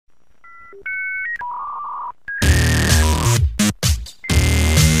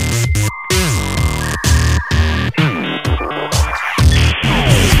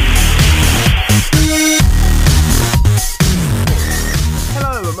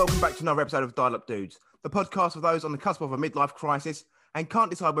welcome back to another episode of Dial Up Dudes, the podcast for those on the cusp of a midlife crisis and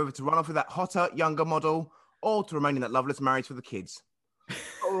can't decide whether to run off with that hotter, younger model or to remain in that loveless marriage for the kids.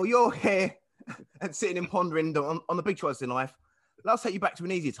 Oh, you're here and sitting and pondering on the big choices in life. Let's take you back to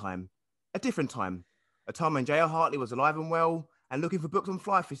an easier time, a different time, a time when J.R. Hartley was alive and well and looking for books on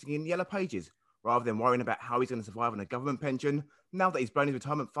fly fishing in the Yellow Pages, rather than worrying about how he's going to survive on a government pension now that he's blown his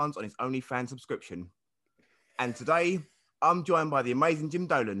retirement funds on his OnlyFans subscription. And today, I'm joined by the amazing Jim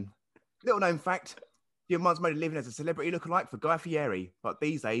Dolan. Little known fact, Jim once made a living as a celebrity lookalike for Guy Fieri, but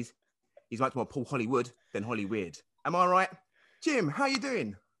these days, he's much more Paul Hollywood than Holly Weird. Am I right? Jim, how you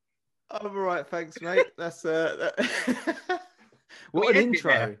doing? I'm all right, thanks, mate. That's what an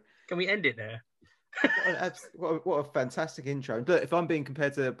intro. Can we end it there? What a fantastic intro. Look, if I'm being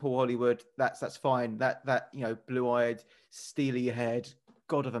compared to Paul Hollywood, that's fine. That blue-eyed, steely-haired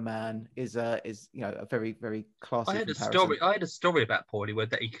god of a man is a very, very classy. I had a story about Paul Hollywood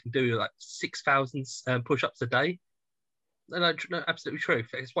that he can do like 6,000 push-ups a day. No, absolutely true.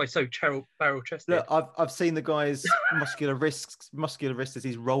 It's why he's so barrel-chested. Look, I've seen the guy's muscular wrists as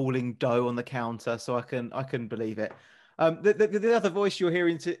he's rolling dough on the counter, so I can believe it. The other voice you're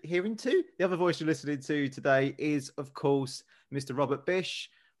the other voice you're listening to today is, of course, Mr. Robert Bish.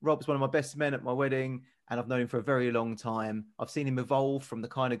 Rob's one of my best men at my wedding, and I've known him for a very long time. I've seen him evolve from the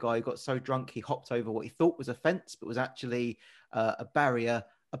kind of guy who got so drunk he hopped over what he thought was a fence, but was actually a barrier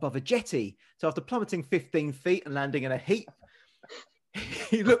above a jetty. So after plummeting 15 feet and landing in a heap,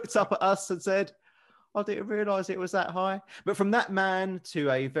 he looked up at us and said, I didn't realise it was that high. But from that man to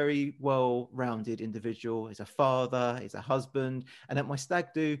a very well-rounded individual, he's a father, he's a husband. And at my stag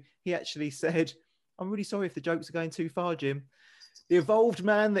do, he actually said, I'm really sorry if the jokes are going too far, Jim. The evolved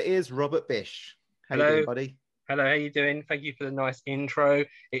man that is Robert Bish. How you doing, buddy? Hello, how you doing? Thank you for the nice intro.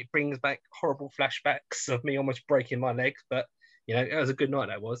 It brings back horrible flashbacks of me almost breaking my legs, but it was a good night.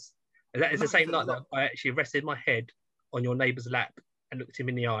 That was. That is the same night that I actually rested my head on your neighbour's lap and looked him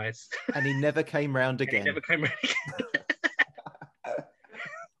in the eyes. And he never came round again.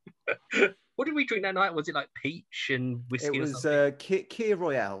 What did we drink that night? Was it like peach and whiskey? It was Kir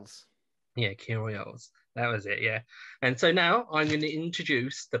Royales. Yeah, Kir Royales. That was it, yeah. And so now I'm going to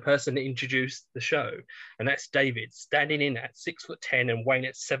introduce the person that introduced the show, and that's David. Standing in at 6'10" and weighing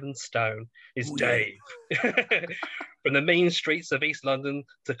at 7 stone is Dave. From the mean streets of East London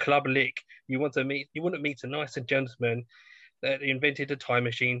to Club Lick, you want to meet a nice gentleman that invented a time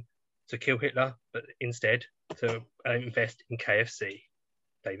machine to kill Hitler, but instead to invest in KFC.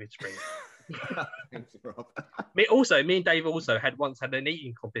 David Spring. Thanks, Rob. Me and Dave also once had an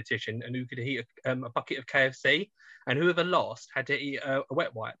eating competition, and who could eat a bucket of KFC, and whoever lost had to eat a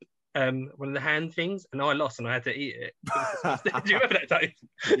wet wipe, one of the hand things, and I lost and I had to eat it. Do you remember that, Dave?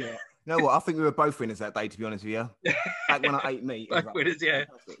 Yeah. You know what? I think we were both winners that day, to be honest with you. Back when I ate meat. Both winners, yeah.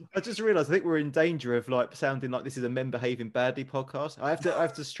 I just realised I think we're in danger of sounding like this is a men behaving badly podcast. I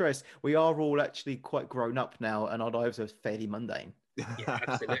have to stress we are all actually quite grown up now, and our lives are fairly mundane. Yeah,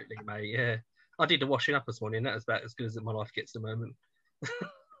 absolutely, mate. Yeah, I did the washing up this morning. That was about as good as my life gets at the moment.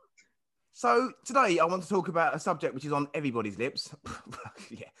 So today I want to talk about a subject which is on everybody's lips.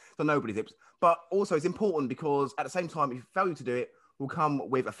 Yeah, it's on nobody's lips. But also it's important because at the same time, if you fail to do it, we'll come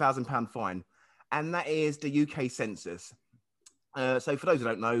with a £1,000 fine. And that is the UK census. So for those who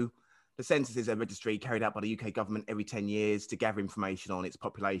don't know, the census is a registry carried out by the UK government every 10 years to gather information on its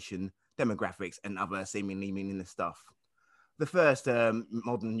population, demographics, and other seemingly meaningless stuff. The first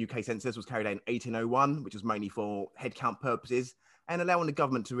modern UK census was carried out in 1801, which was mainly for headcount purposes and allowing the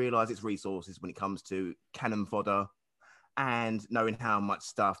government to realise its resources when it comes to cannon fodder and knowing how much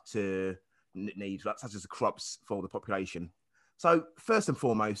stuff to need, such as the crops for the population. So first and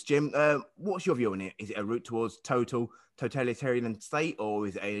foremost, Jim, what's your view on it? Is it a route towards totalitarian state, or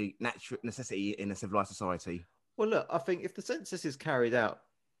is it a natural necessity in a civilised society? Well, look, I think if the census is carried out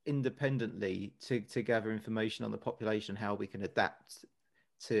independently to gather information on the population, how we can adapt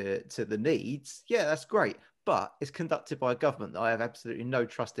to the needs, yeah, that's great. But it's conducted by a government that I have absolutely no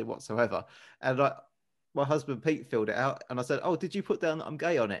trust in whatsoever. And my husband Pete filled it out, and I said, "Oh, did you put down that I'm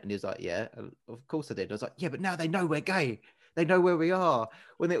gay on it?" And he was like, "Yeah, of course I did." I was like, "Yeah, but now they know we're gay. They know where we are.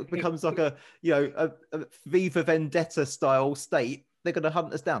 When it becomes like a Viva Vendetta style state, they're going to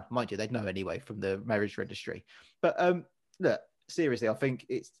hunt us down." Mind you, they'd know anyway from the marriage registry. But look, seriously, I think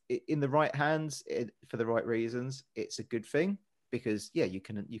it's in the right hands for the right reasons. It's a good thing because you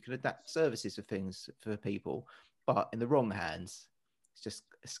can adapt services for things for people, but in the wrong hands, it's just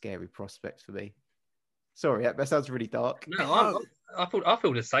a scary prospect for me. Sorry, that sounds really dark. No, I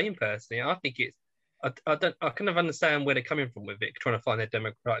feel the same personally. I think I kind of understand where they're coming from with it, trying to find their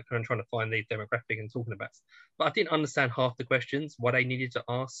demographic, trying to find the demographic and talking about. But I didn't understand half the questions, why they needed to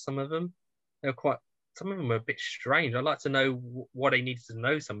ask some of them. Some of them were a bit strange. I'd like to know why they needed to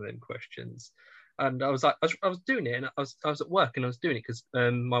know some of them questions. And I was like, I was doing it, and I was at work, and I was doing it because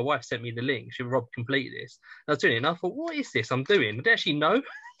my wife sent me the link. She, Rob, complete this. And I was doing it, and I thought, what is this I'm doing? I didn't actually know.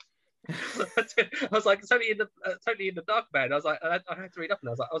 I was like totally in the dark about it. I was like, I had to read up, and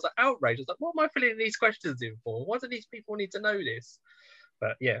I was like outraged. I was like, what am I filling these questions in for? Why do these people need to know this?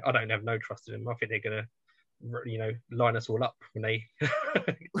 But yeah, I don't have no trust in them. I think they're gonna, line us all up when they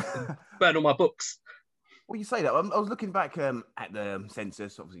burn all my books. Well, you say that. I was looking back at the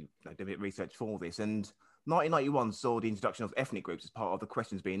census, obviously, I did a bit of research for this, and 1991 saw the introduction of ethnic groups as part of the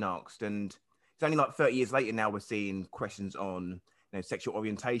questions being asked. And it's only like 30 years later now we're seeing questions on sexual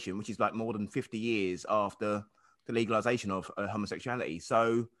orientation, which is like more than 50 years after the legalization of homosexuality.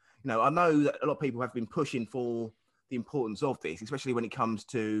 So, I know that a lot of people have been pushing for the importance of this, especially when it comes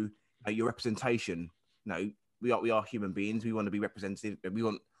to your representation. We are human beings. We want to be represented. We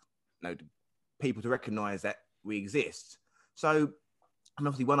want people to recognize that we exist. So, and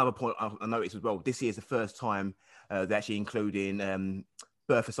obviously one other point I noticed as well, this year is the first time they're actually including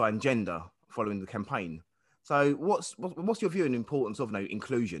birth assigned gender following the campaign. So what's your view on the importance of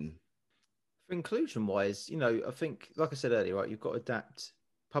inclusion? For inclusion wise, I think, like I said earlier, right, you've got to adapt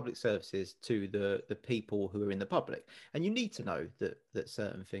public services to the people who are in the public, and you need to know that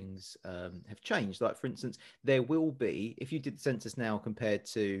certain things have changed. Like, for instance, there will be, if you did the census now compared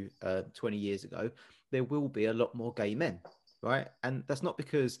to 20 years ago, there will be a lot more gay men, right? And that's not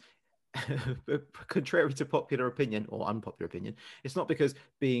because contrary to popular opinion or unpopular opinion, it's not because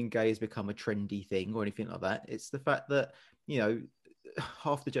being gay has become a trendy thing or anything like that. It's the fact that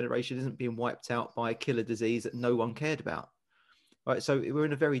half the generation isn't being wiped out by a killer disease that no one cared about. Right, so we're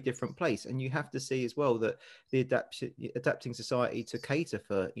in a very different place, and you have to see as well that the adapting society to cater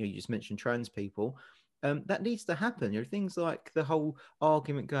for, you just mentioned trans people, that needs to happen. Things like the whole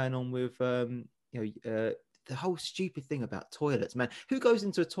argument going on with, the whole stupid thing about toilets, man. Who goes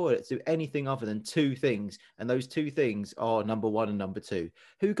into a toilet to do anything other than two things, and those two things are number one and number two?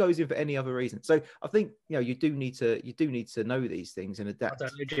 Who goes in for any other reason? So I think you do need to know these things and adapt. I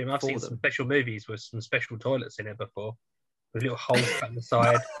don't know, Jim. I've seen some special movies with some special toilets in it before, with little holes cut on the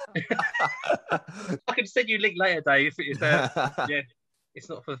side. I can send you a link later, Dave. Yeah, it's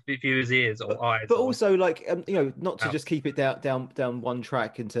not for viewers' ears or eyes. But also, not to just keep it down one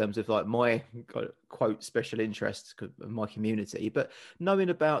track in terms of like my quote special interests of my community, but knowing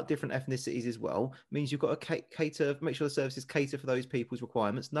about different ethnicities as well means you've got to make sure the services cater for those people's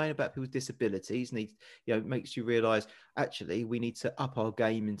requirements. Knowing about people's disabilities makes you realise actually we need to up our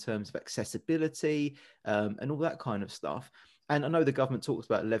game in terms of accessibility and all that kind of stuff. And I know the government talks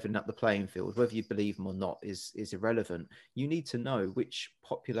about leveling up the playing field. Whether you believe them or not is irrelevant. You need to know which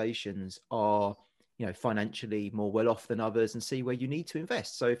populations are, financially more well off than others, and see where you need to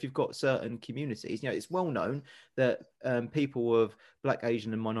invest. So if you've got certain communities, it's well known that people of Black,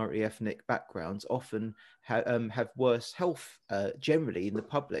 Asian, and minority ethnic backgrounds often have worse health generally in the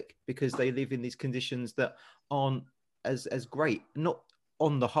public because they live in these conditions that aren't as great. Not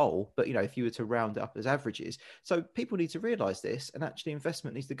on the whole, but if you were to round it up as averages. So people need to realize this, and actually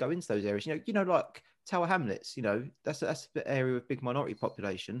investment needs to go into those areas. Like Tower Hamlets, that's the area with big minority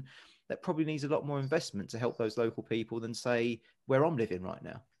population that probably needs a lot more investment to help those local people than say where I'm living right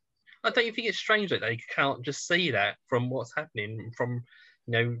now. I don't think it's strange that they can't just see that from what's happening from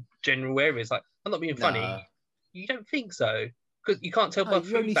general areas. Like, I'm not being funny. You don't think so? Because you can't tell by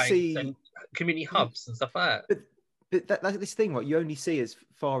food banks and community hubs and stuff like that. But that's this thing, right? You only see as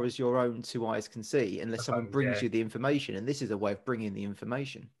far as your own two eyes can see, unless someone brings you the information. And this is a way of bringing the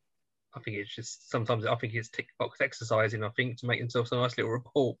information. I think it's just sometimes it's tick box exercising. I think to make themselves a nice little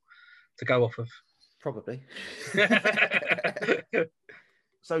report to go off of. Probably.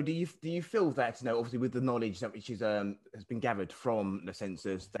 So do you feel that obviously with the knowledge that which is has been gathered from the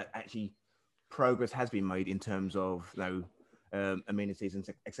census, that actually progress has been made in terms of amenities and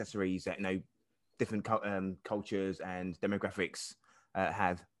accessories that different cultures and demographics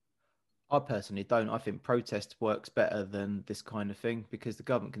have? I personally don't. I think protest works better than this kind of thing because the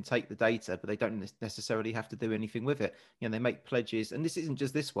government can take the data, but they don't necessarily have to do anything with it. They make pledges, and this isn't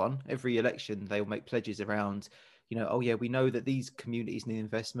just this one. Every election, they will make pledges around, oh yeah, we know that these communities need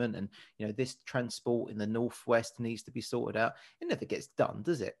investment, and this transport in the northwest needs to be sorted out. It never gets done,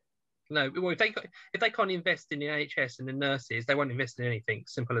 does it? No, well, if they can't invest in the NHS and the nurses, they won't invest in anything.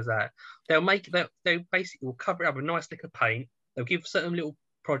 Simple as that. They basically will cover it up with nice lick of paint. They'll give certain little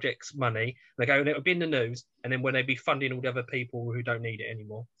projects money. They go, and it'll be in the news, and then when they be funding all the other people who don't need it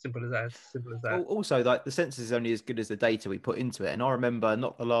anymore. Simple as that. Simple as that. Also, like the census is only as good as the data we put into it. And I remember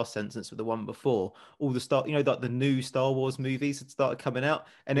not the last census, but the one before, all the like the new Star Wars movies had started coming out,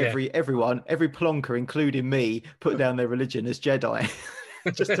 and every plonker, including me, put down their religion as Jedi,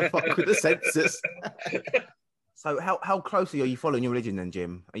 just to fuck with the census. So how closely are you following your religion then,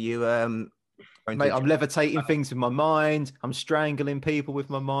 Jim? Are you Mate, I'm levitating things with my mind. I'm strangling people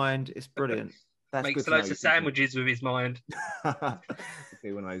with my mind. It's brilliant. That's Makes good loads to of sandwiches with his mind.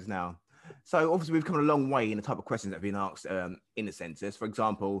 See one of those now. So obviously we've come a long way in the type of questions that have been asked in the census. For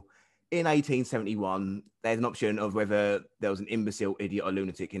example, in 1871, there's an option of whether there was an imbecile, idiot, or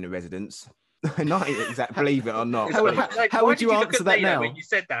lunatic in the residence. Not exactly, believe it or not. How would you answer that now? When you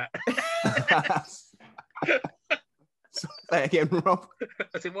said that? Say again, Rob.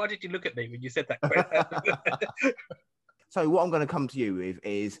 I said, why did you look at me when you said that? So what I'm going to come to you with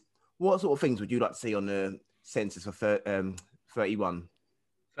is, what sort of things would you like to see on the census for 31?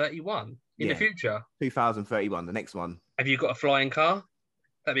 31 in the future? 2031, the next one. Have you got a flying car?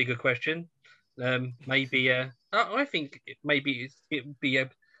 That'd be a good question. Maybe. I think maybe it would be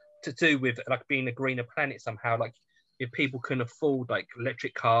to do with like being a greener planet somehow. Like if people can afford like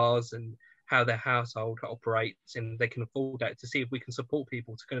electric cars and how their household operates, and they can afford that, to see if we can support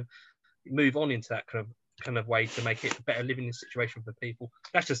people to kind of move on into that kind of way to make it a better living situation for people.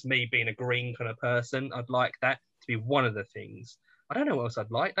 That's just me being a green kind of person. I'd like that to be one of the things. I don't know what else I'd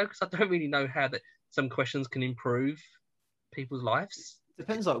like though, because I don't really know how that some questions can improve people's lives.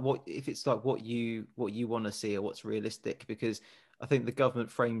 Depends like what you want to see or what's realistic, because I think the government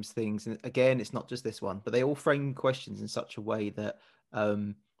frames things, and again, it's not just this one, but they all frame questions in such a way that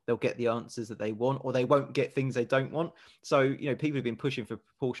they'll get the answers that they want, or they won't get things they don't want. So, people have been pushing for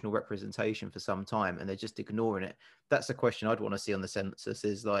proportional representation for some time, and they're just ignoring it. That's a question I'd want to see on the census,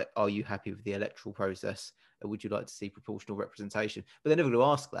 is like, are you happy with the electoral process? Or would you like to see proportional representation? But they're never going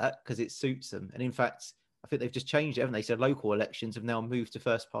to ask that because it suits them. And in fact, I think they've just changed it, haven't they? So local elections have now moved to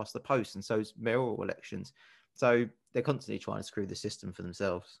first past the post, and so's mayoral elections. So they're constantly trying to screw the system for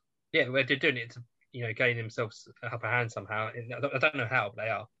themselves. Yeah, well, they're doing it to, gain themselves a upper hand somehow. I don't know how, but they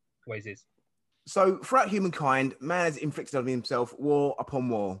are. Ways is. So throughout humankind, man has inflicted on himself war upon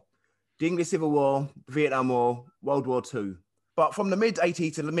war. The English Civil War, the Vietnam War, World War II. But from the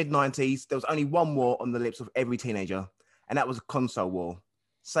mid-80s to the mid-90s, there was only one war on the lips of every teenager, and that was a console war.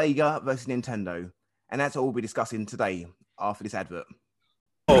 Sega versus Nintendo. And that's what we'll be discussing today after this advert.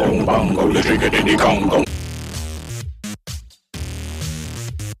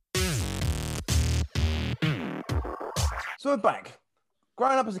 So we're back.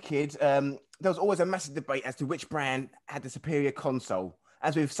 Growing up as a kid, there was always a massive debate as to which brand had the superior console,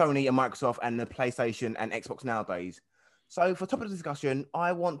 as with Sony and Microsoft and the PlayStation and Xbox nowadays. So for top of the discussion,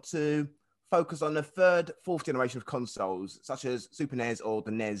 I want to focus on the third, fourth generation of consoles, such as Super NES or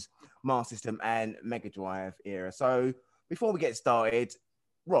the NES, Master System and Mega Drive era. So before we get started,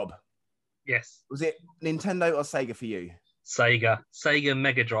 Rob. Yes. Was it Nintendo or Sega for you? Sega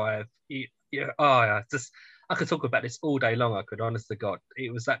Mega Drive. I could talk about this all day long. I could, honest to God.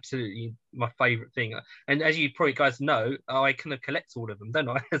 It was absolutely my favourite thing. And as you probably guys know, I kind of collect all of them, don't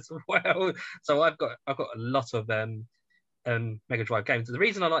I, as well? So I've got a lot of Mega Drive games. The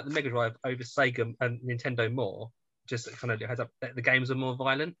reason I like the Mega Drive over Sega and Nintendo more, just kind of has up that the games are more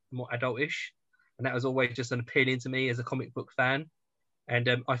violent, more adultish, and that was always just appealing to me as a comic book fan. And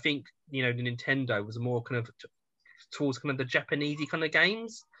I think the Nintendo was more kind of towards kind of the Japanesey kind of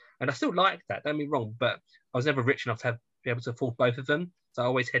games, and I still like that. Don't get me wrong, but I was never rich enough to be able to afford both of them, so I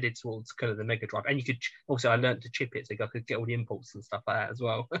always headed towards kind of the Mega Drive. And you could also, I learned to chip it, so I could get all the imports and stuff like that as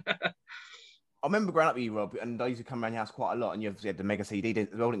well. I remember growing up with you, Rob, and I used to come around your house quite a lot, and you had the Mega CD as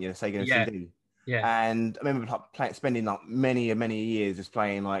well, didn't you? The Sega CD. Yeah. And I remember spending like many years just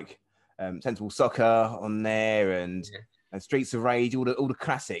playing like Sensible Soccer on there and Streets of Rage, all the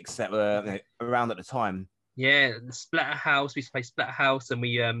classics that were around at the time. Yeah, the Splatterhouse. We used to play Splatterhouse, and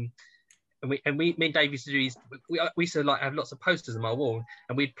me and Dave used to do these. We used to like have lots of posters on my wall,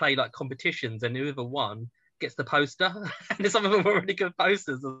 and we'd play like competitions, and whoever won gets the poster. And some of them were really good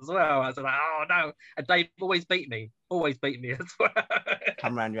posters as well. I was like, oh no! And Dave always beat me as well.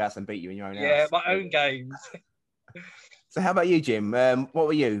 Come around your house and beat you in your own house. Yeah, my own games. So how about you, Jim? What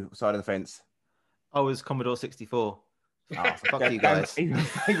were you side of the fence? I was Commodore 64. Oh, fuck you guys. Even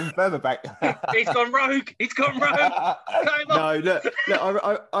further back. He's gone rogue. No, look,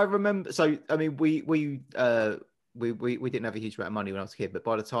 I remember. So, I mean, we didn't have a huge amount of money when I was a kid, but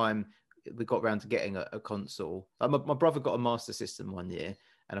by the time we got around to getting a console, my brother got a Master System one year,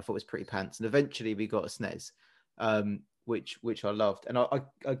 and I thought it was pretty pants. And eventually, we got a SNES. which I loved. And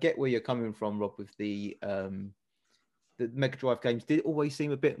I get where you're coming from, Rob, with the Mega Drive games did always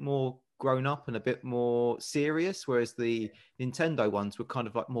seem a bit more grown up and a bit more serious, whereas the Nintendo ones were kind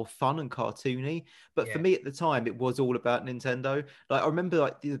of like more fun and cartoony. But for me at the time, it was all about Nintendo. Like I remember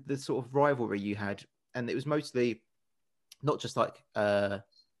like the sort of rivalry you had, and it was mostly not just like it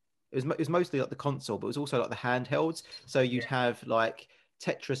was mostly like the console, but it was also like the handhelds. So you'd have like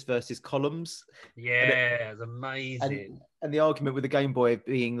Tetris versus Columns. Yeah, it was amazing. And the argument with the Game Boy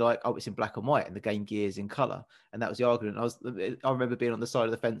being like, oh, it's in black and white, and the Game Gear is in color, and that was the argument. I remember being on the side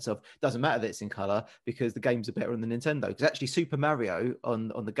of the fence of doesn't matter that it's in color because the games are better on the Nintendo. Because actually, Super Mario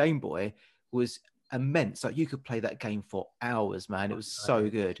on the Game Boy was immense. Like you could play that game for hours, man. It was so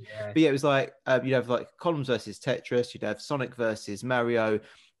good. Yeah. But yeah, it was like you'd have like Columns versus Tetris, you'd have Sonic versus Mario,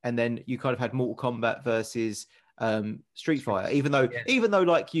 and then you kind of had Mortal Kombat versus Street Fighter. Even though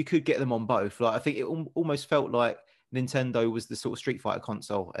like you could get them on both. Like I think it almost felt like Nintendo was the sort of Street Fighter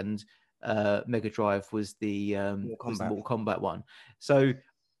console, and Mega Drive was the Mortal Kombat one. So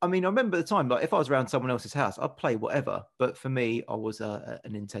I mean, I remember at the time, like if I was around someone else's house, I'd play whatever. But for me, I was a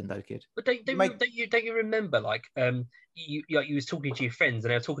Nintendo kid. But don't you remember like you was talking to your friends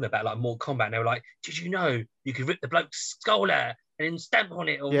and they were talking about like Mortal Kombat and they were like, did you know you could rip the bloke's skull out and then stamp on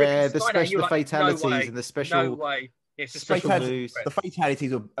it? Or the fatalities and the special. No way. It's the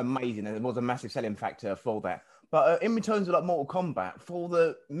fatalities were amazing, and it was a massive selling factor for that. But in terms of like Mortal Kombat for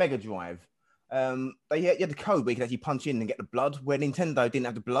the Mega Drive, you had the code where you could actually punch in and get the blood, where Nintendo didn't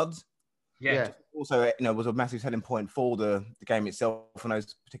have the blood. Yeah. Also, was a massive selling point for the game itself on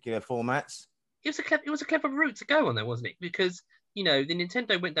those particular formats. It was a clever route to go on there, wasn't it? Because the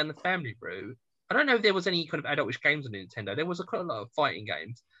Nintendo went down the family route. I don't know if there was any kind of adultish games on Nintendo. There was quite a lot of fighting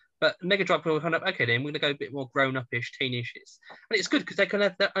games. But Mega Drive were kind of, okay, then we're going to go a bit more grown-up-ish, teenish. And it's good because they kind of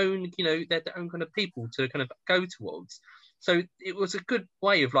have their own, their own kind of people to kind of go towards. So it was a good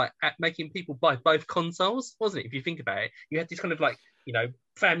way of like making people buy both consoles, wasn't it? If you think about it, you had this kind of like,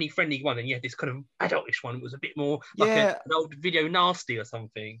 family-friendly one, and you had this kind of adultish one. It was a bit more like an old Video Nasty or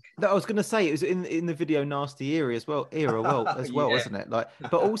something. I was going to say it was in the Video Nasty era as well, wasn't it? Like,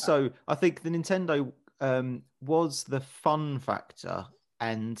 but also I think the Nintendo was the fun factor,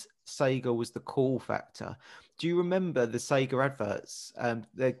 and Sega was the cool factor. Do you remember the Sega adverts?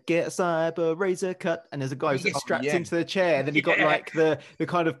 The get a cyber razor cut, and there's a guy who's strapped into the chair, and then you got like the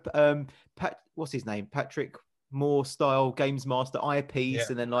kind of what's his name, Patrick Moore style Games Master eyepiece,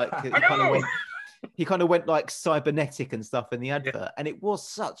 and then like he kind of went like cybernetic and stuff in the advert, and it was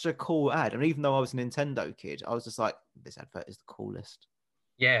such a cool ad. And even though I was a Nintendo kid, I was just like, this advert is the coolest.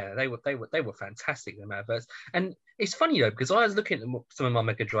 Yeah, they were fantastic, them adverts. And it's funny though, because I was looking at some of my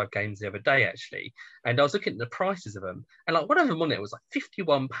Mega Drive games the other day actually, and I was looking at the prices of them, and like one of them on it was like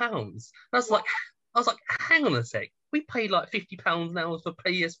 £51. And I was like, hang on a sec, we pay like £50 now for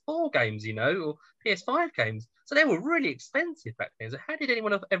PS4 games, or PS5 games. So they were really expensive back then. So how did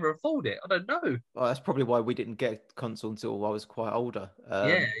anyone ever afford it? I don't know. Well, that's probably why we didn't get a console until I was quite older.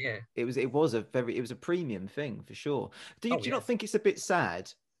 It was a premium thing for sure. Do you not think it's a bit sad?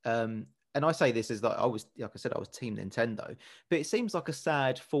 And I say this as like I was Team Nintendo, but it seems like a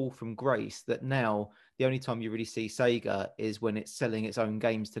sad fall from grace that now the only time you really see Sega is when it's selling its own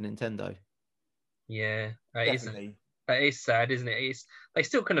games to Nintendo. Yeah, definitely. That is sad, isn't it? They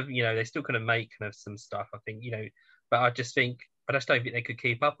still kind of make kind of some stuff, I think, but I just don't think they could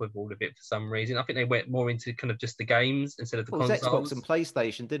keep up with all of it for some reason. I think they went more into kind of just the games instead of the consoles. Xbox and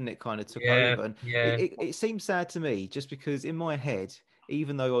PlayStation, didn't it? Kind of took over. And it seems sad to me, just because in my head,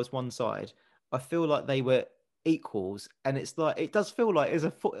 even though I was one side, I feel like they were equals, and it's like it does feel like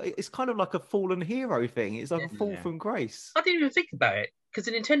it's kind of like a fallen hero thing. It's like a fall from grace. I didn't even think about it, because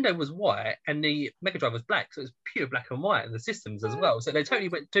the Nintendo was white and the Mega Drive was black, so it was pure black and white, and the systems as well. So they totally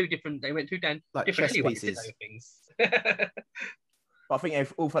went two different. They went two down like different chess pieces. Things. But I think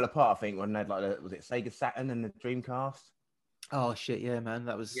it all fell apart. I think when they had like was it Sega Saturn and the Dreamcast? Oh shit, yeah, man,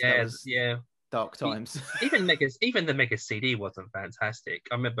 that was dark times. Even the Mega CD wasn't fantastic.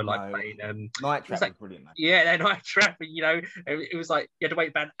 I remember playing Night Trap was brilliant, man. Yeah, Night Trap. It was like you had to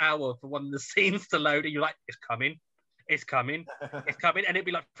wait about an hour for one of the scenes to load, and you're like, it's coming, and it'd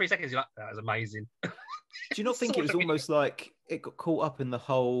be like 3 seconds. You're like, that was amazing. Do you not think it was almost like it got caught up in the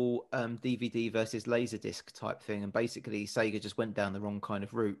whole DVD versus Laserdisc type thing, and basically Sega just went down the wrong kind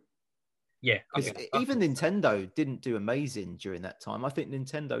of route? Yeah, because even Nintendo didn't do amazing during that time. I think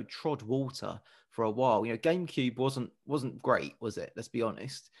Nintendo trod water for a while. GameCube wasn't great, was it? Let's be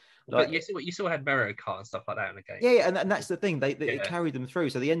honest. But you still had Mario Kart and stuff like that in the game. Yeah, and that's the thing. It carried them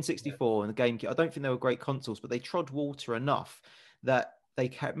through. So the N64 and the GameCube, I don't think they were great consoles, but they trod water enough that they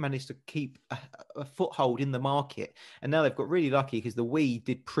managed to keep a foothold in the market. And now they've got really lucky because the Wii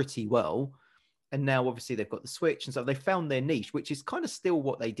did pretty well. And now obviously they've got the Switch and so they found their niche, which is kind of still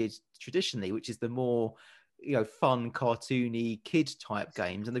what they did traditionally, which is the more, fun, cartoony, kid type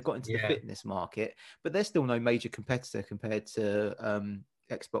games. And they've got into the fitness market, but they're still no major competitor compared to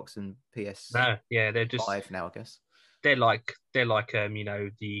Xbox and PS. No, yeah, they're just 5 now, I guess. They're like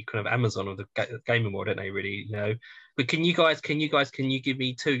the kind of Amazon of the gaming world, don't they? Really, But can you give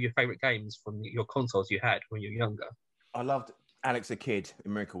me 2 of your favorite games from your consoles you had when you were younger? I loved Alex the Kid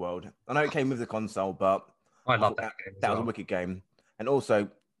in Miracle World. I know it came with the console, but I love that game. That was a wicked game. And also,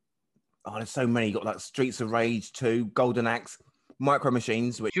 there's so many. You got like Streets of Rage 2, Golden Axe, Micro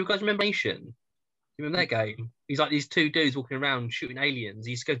Machines. Which... Do you guys remember Nation? You remember that game? He's like these 2 dudes walking around shooting aliens.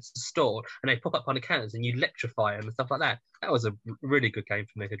 You just go to the store and they pop up on the cannons and you electrify them and stuff like that. That was a really good game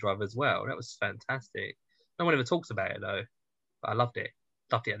for Mega Drive as well. That was fantastic. No one ever talks about it though, but I loved it.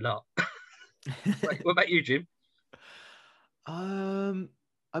 Loved it a lot. What about you, Jim?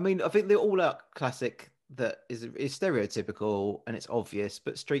 I mean, I think the all-out classic that is stereotypical and it's obvious,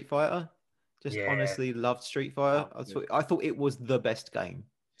 but Street Fighter. Honestly loved Street Fighter. I thought it was the best game.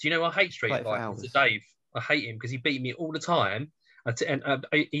 Do you know I hate Street Fighter? Dave, I hate him because he beat me all the time.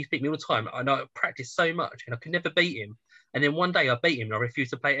 He's beat me all the time. And I practiced so much and I could never beat him. And then one day I beat him and I refused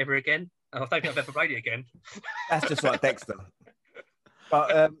to play it ever again. And I don't think I've ever played it again. That's just like Dexter.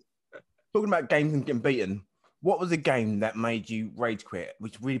 But talking about games and getting beaten, what was a game that made you rage quit,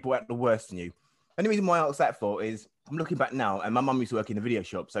 which really brought out the worst in you? And the reason why I asked that for is I'm looking back now, and my mum used to work in a video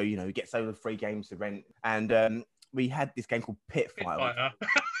shop, so you get so the free games to rent, and we had this game called Pit Fighter.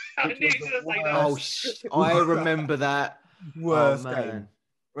 I remember that worst game.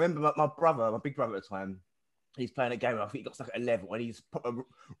 Remember my brother, my big brother at the time. He's playing a game. I think he got stuck at a level, and he's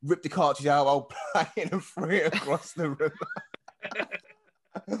ripped the cartridge out while playing and threw it across the room.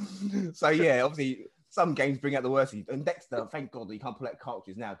 So yeah, obviously. Some games bring out the worst. And Dexter, thank God that you can't pull out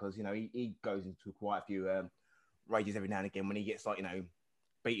cartridges now because, he goes into quite a few rages every now and again when he gets,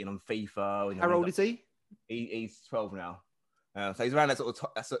 beaten on FIFA. How old is he? He's 12 now. So he's around that sort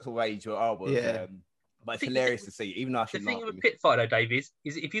of age where I was. Yeah. But it's hilarious to see, even though I shouldn't. The thing with Pit Fighter, Dave, is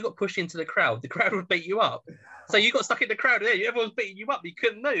if you got pushed into the crowd would beat you up. So you got stuck in the crowd there. Everyone's beating you up. You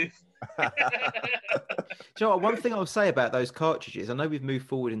couldn't move. Do you know what? One thing I'll say about those cartridges, I know we've moved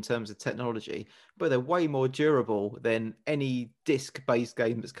forward in terms of technology, but they're way more durable than any disc-based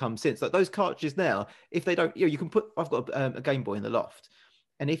game that's come since. Like those cartridges now, if they don't, you can put. I've got a Game Boy in the loft.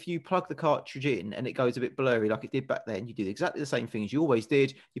 And if you plug the cartridge in and it goes a bit blurry like it did back then, you do exactly the same thing as you always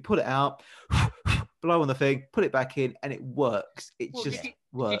did. You pull it out, blow on the thing, put it back in, and it works. It just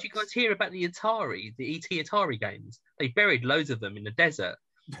works. Did you guys hear about the ET Atari games? They buried loads of them in the desert.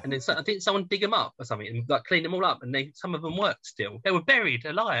 And then I think someone dig them up or something and clean them all up. And some of them worked still. They were buried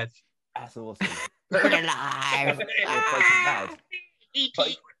alive. That's awesome. Buried alive. ET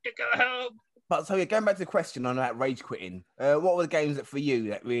to go home. But so going back to the question on that rage quitting, what were the games that for you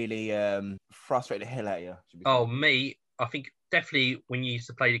that really frustrated the hell out of you? Oh, me, I think definitely when you used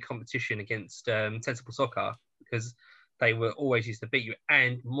to play the competition against Sensible Soccer, because they were always used to beat you,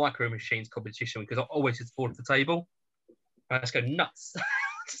 and Micro Machines competition, because I always used to fall off the table. I just go nuts.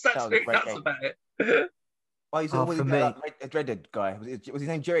 Just absolutely nuts about it. I used to a dreaded guy. Was his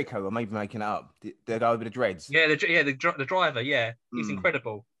name Jericho, or maybe making it up? The guy with the dreads. Yeah, the driver. Yeah, he's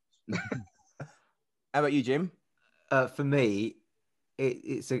incredible. How about you, Jim? For me,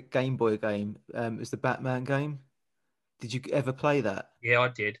 it's a Game Boy game. It's the Batman game. Did you ever play that? Yeah, I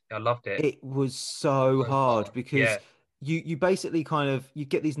did. I loved it. It was so hard because you basically you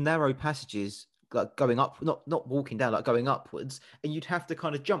get these narrow passages like going up, not walking down, like going upwards, and you'd have to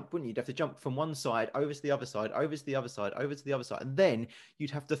kind of jump, wouldn't you? You'd have to jump from one side over to the other side, over to the other side, over to the other side, and then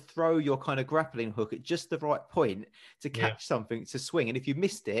you'd have to throw your kind of grappling hook at just the right point to catch something to swing. And if you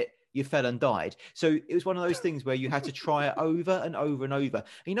missed it, you fell and died. So it was one of those things where you had to try it over and over and over.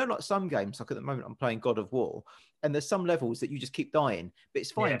 And like some games, like at the moment I'm playing God of War, and there's some levels that you just keep dying, but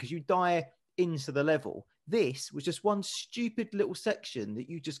it's fine because you die into the level. This was just one stupid little section that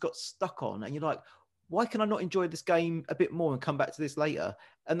you just got stuck on, and you're like, why can I not enjoy this game a bit more and come back to this later?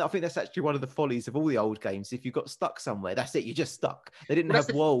 And I think that's actually one of the follies of all the old games. If you got stuck somewhere, that's it. You're just stuck. They didn't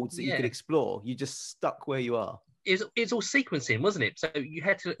have worlds that you could explore. You just stuck where you are. It's all sequencing, wasn't it? So you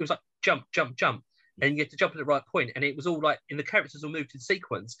had to. It was like jump, jump, jump, and you had to jump at the right point, and it was all like, and the characters all moved in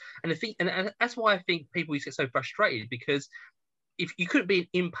sequence. And and that's why I think people used to get so frustrated, because if you couldn't be an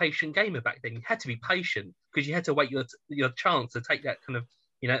impatient gamer back then, you had to be patient because you had to wait your chance to take that kind of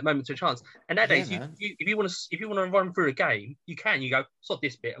moment to a chance. And nowadays, if you want to run through a game, you can. You go, stop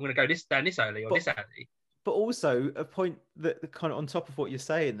this bit. I'm going to go down this alley or this alley. but also a point that kind of on top of what you're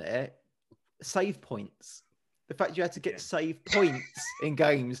saying there, save points. The fact you had to get save points in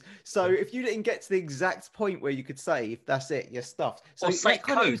games. So if you didn't get to the exact point where you could save, that's it. You're stuffed. So Or save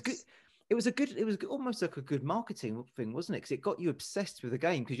codes. It was almost like a good marketing thing, wasn't it? Because it got you obsessed with the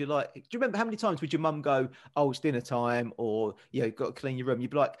game. Because you're like, do you remember how many times would your mum go, "Oh, it's dinner time," or you've got to clean your room?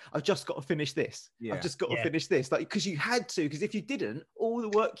 You'd be like, "I've just got to finish this. Yeah. I've just got to finish this." Like, because you had to. Because if you didn't, all the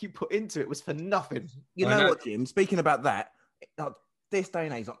work you put into it was for nothing. You know what, Jim? Speaking about that, like, this day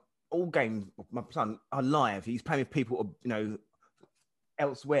and age, like, all games, my son are live. He's playing with people,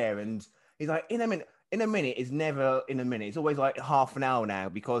 elsewhere, and he's like, in a minute is never in a minute. It's always like half an hour now,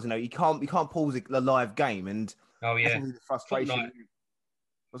 because you can't pause the live game, and Oh yeah, that's the frustration. Fortnite.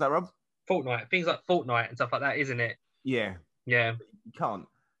 Was that Rob? Fortnite, things like Fortnite and stuff like that, isn't it? Yeah, Yeah. you can't.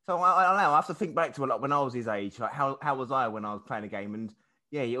 So I don't know. I have to think back to like when I was his age. Like how was I when I was playing a game? And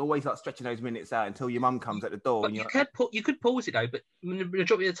yeah, you're always like stretching those minutes out until your mum comes at the door. But And you could pause it though, but the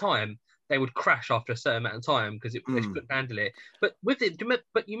majority of the time they would crash after a certain amount of time because they couldn't handle it. But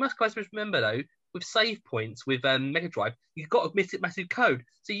but you must guys remember though, with save points with Mega Drive, you've got a massive code.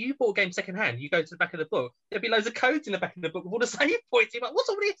 So you bought a game second hand, you go to the back of the book, there'll be loads of codes in the back of the book with all the save points. You're like, what's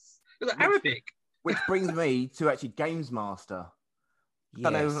all this? It's like Arabic. Which brings me to actually Games Master. I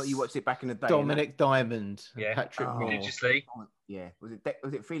don't know if you watched it back in the day. Dominic Diamond, Yeah. Patrick Moore. Religiously. Yeah, was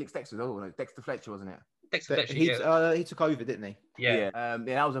it Felix Dexter? Oh no, Dexter Fletcher, wasn't it? Dexter Fletcher, He took over, didn't he? Yeah.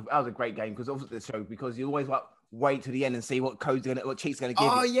 That was a great game because of the show, because you always like wait to the end and see what cheat's gonna give.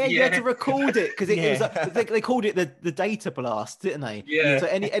 Oh you. you had to record it because it was they called it the data blast, didn't they? Yeah. So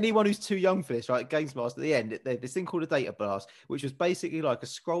anyone who's too young for this, right? Games Master at the end, this thing called a data blast, which was basically like a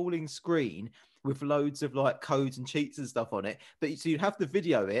scrolling screen with loads of like codes and cheats and stuff on it. But so you'd have to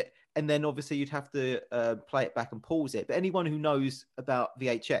video it, and then obviously you'd have to play it back and pause it. But anyone who knows about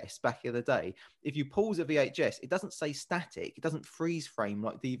VHS back in the day, if you pause a VHS, it doesn't stay static. It doesn't freeze frame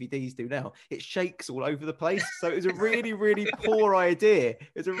like DVDs do now. It shakes all over the place. So it was a really, really poor idea. It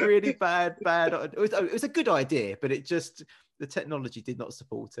was a really bad. It was a good idea, but the technology did not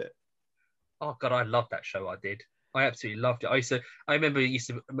support it. Oh God, I loved that show. I absolutely loved it. I remember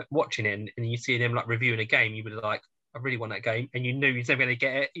watching it, and you see them like reviewing a game. You were like, I really want that game, and you knew you were never going to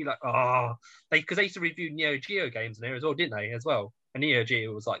get it. You're like, because they used to review Neo Geo games in there as well, didn't they? As well, and Neo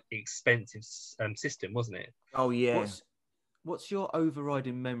Geo was like the expensive system, wasn't it? Oh yeah. What's your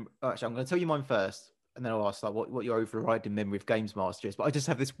overriding memory? Actually, I'm going to tell you mine first, and then I'll ask like what your overriding memory of Games Master is. But I just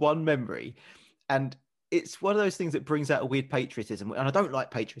have this one memory, and it's one of those things that brings out a weird patriotism, and I don't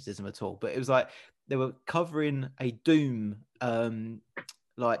like patriotism at all. But it was like they were covering a Doom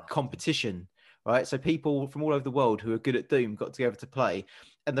competition. Right, so people from all over the world who are good at Doom got together to play,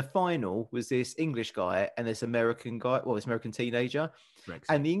 and the final was this English guy and this American guy, this American teenager, Brexit.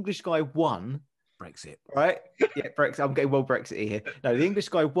 And the English guy won. Brexit, right? Yeah, Brexit. I'm getting Brexit here. No, the English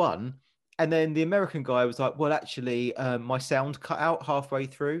guy won, and then the American guy was like, "Well, actually, my sound cut out halfway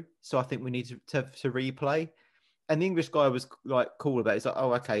through, so I think we need to replay." And the English guy was like cool about it. He's like,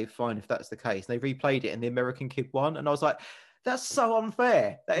 "Oh, okay, fine, if that's the case." And they replayed it, and the American kid won, and I was like, that's so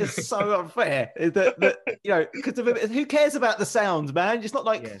unfair. That is so unfair. Because who cares about the sound, man? It's not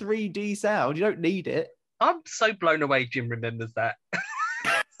like 3D sound. You don't need it. I'm so blown away Jim remembers that.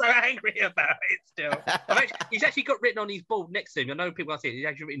 So angry about it still. He's actually got written on his board next to him. I know people can't see it. He's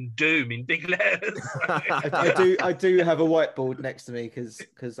actually written Doom in big letters. I do have a whiteboard next to me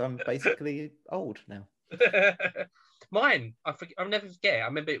because I'm basically old now. Mine, I'll never forget. I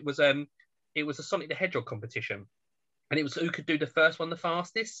remember it was a Sonic the Hedgehog competition. And it was who could do the first one the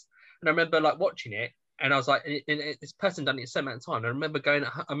fastest. And I remember like watching it, and I was like, and this person done it a certain amount of time. And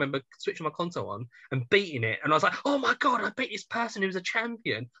I remember switching my console on and beating it. And I was like, oh my God, I beat this person who was a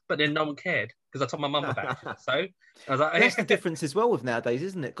champion. But then no one cared because I told my mum about it. So I was like, that's the difference as well with nowadays,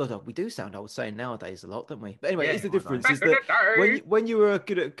 isn't it? God, we do sound old saying nowadays a lot, don't we? But anyway, it's the difference is that when you were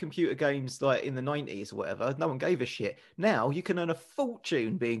good at computer games like in the 90s or whatever, no one gave a shit. Now you can earn a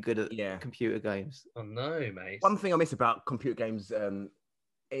fortune being good at computer games. Oh no, mate. One thing I miss about computer games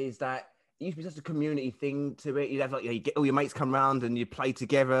is that it used to be such a community thing to it. You'd have like you get all your mates come around and you play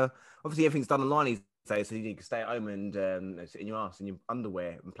together. Obviously, everything's done online these days, so you can stay at home and sit in your ass in your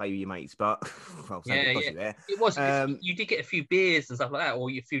underwear and play with your mates. But it was. You did get a few beers and stuff like that,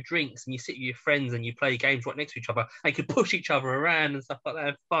 or a few drinks, and you sit with your friends and you play games right next to each other, and you could push each other around and stuff like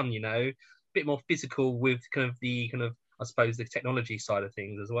that. Fun, a bit more physical with I suppose the technology side of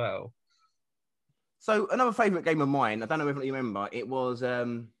things as well. So another favourite game of mine, I don't know if you remember, it was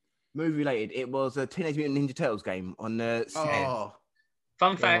movie related. It was a Teenage Mutant Ninja Turtles game on the Oh,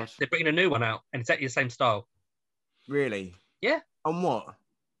 fun fact, they're bringing a new one out and it's exactly the same style. Really? Yeah. On what?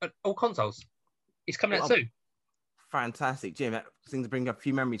 All consoles. It's coming out Oh, soon. Fantastic, Jim. That seems to bring up a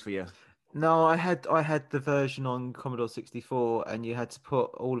few memories for you. No, I had the version on Commodore 64, and you had to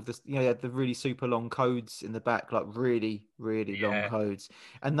put all of this. You know, you had the really super long codes in the back, like really, really long Yeah. codes,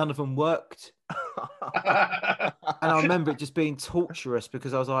 and none of them worked. And I remember it just being torturous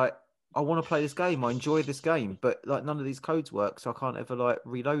because I was like, I want to play this game. I enjoy this game, but like none of these codes work, so I can't ever like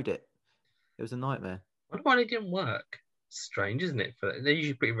reload it. It was a nightmare. I wonder why they didn't work. Strange, isn't it? They're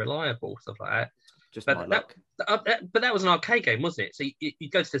usually pretty reliable, stuff like that. Just But my that, luck. but that was an arcade game, wasn't it? So you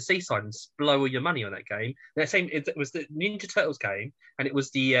go to the seaside and blow all your money on that game. It was the Ninja Turtles game, and it was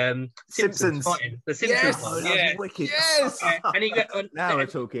the Simpsons fighting the Simpsons Yes! one. Oh, that Yeah. was wicked. Yes! Yeah, and you got Now we're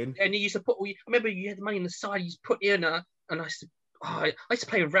talking. and you used to put. I remember you had the money on the side. You just put in and I used to. I used to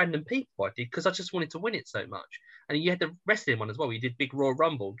play with random people. I did because I just wanted to win it so much. And you had the wrestling one as well. You did Big Royal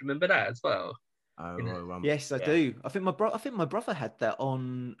Rumble. Do you remember that as well? Oh, You know. Royal Rumble. Yes, I Yeah. do. I think my brother had that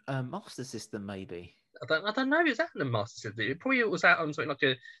on Master System, maybe. I don't know. Is that on the Master System? It probably was out on something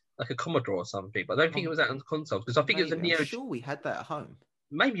like a Commodore or something. But I don't think it was out on the consoles because I think it was a Maybe. Neo. I'm sure we had that at home.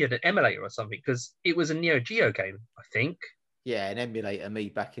 Maybe an emulator or something because it was a Neo Geo game. I think. Yeah, an emulator. Me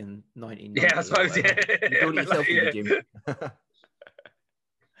back in 1990. Yeah, I suppose. or whatever. Yeah. You built it yourself, didn't you, Jim?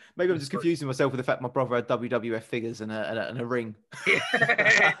 Maybe I'm just confusing myself with the fact my brother had WWF figures and a ring.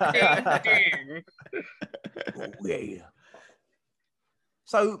 Yeah. Ding, ding. Oh, yeah.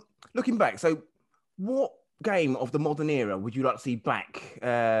 So, looking back, what game of the modern era would you like to see back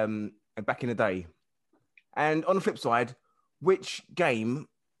in the day? And on the flip side, which game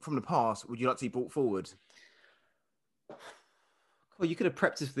from the past would you like to see brought forward? Well, you could have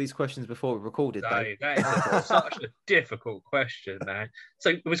prepped us for these questions before we recorded, though. No, that is such a difficult question, man.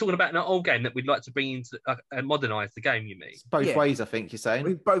 So we're talking about an old game that we'd like to bring into and modernise the game. You mean? It's both Yeah. ways, I think you're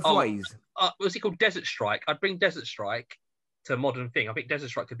saying. Both Oh. ways. Was it called Desert Strike? I'd bring Desert Strike to a modern thing. I think Desert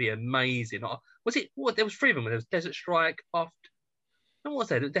Strike could be amazing. Was it? What? There was three of them. There was Desert Strike, Aft. What was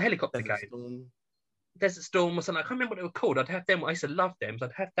there? The helicopter Desert game, Storm. Desert Storm or something. I can't remember what they were called. I'd have them. I used to love them. So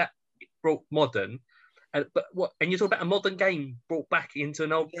I'd have that brought modern. But what? And you talk about a modern game brought back into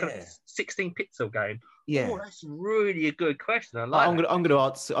an old kind of Yeah. 16 pixel game. Yeah. Oh, that's really a good question. I like. I'm gonna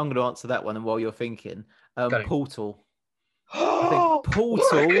answer that one, and while you're thinking, Got it. Portal. I Oh, think Portal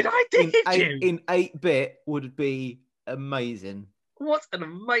what a good idea, Jim. in 8-bit would be amazing. What an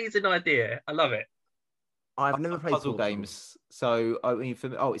amazing idea! I love it. I've never played puzzle Portal. games. So I mean, for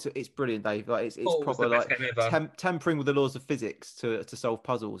me, it's brilliant, Dave. Like it's Portal was proper the best like game ever. tampering with the laws of physics to solve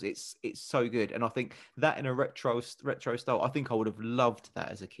puzzles. It's so good, and I think that in a retro style, I think I would have loved that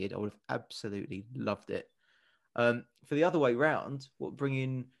as a kid. I would have absolutely loved it. For the other way round,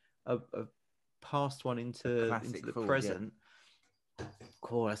 bringing a past one into classic the forward, present.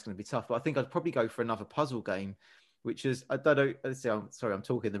 Oh, that's going to be tough. But I think I'd probably go for another puzzle game, which is I don't know. I'm sorry, I'm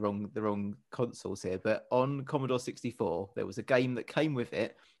talking the wrong consoles here. But on Commodore 64, there was a game that came with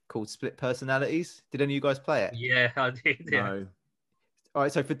it called Split Personalities. Did any of you guys play it? Yeah, I did. Yeah. No. All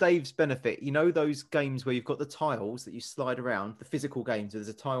right. So for Dave's benefit, you know those games where you've got the tiles that you slide around, the physical games where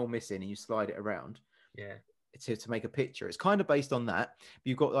there's a tile missing and you slide it around. Yeah. To make a picture. It's kind of based on that.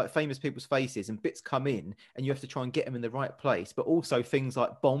 You've got like famous people's faces and bits come in and you have to try and get them in the right place, but also things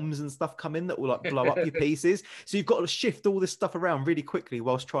like bombs and stuff come in that will like blow up your pieces. So you've got to shift all this stuff around really quickly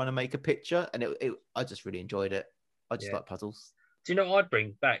whilst trying to make a picture. And I just really enjoyed it. I just like puzzles. Do you know what I'd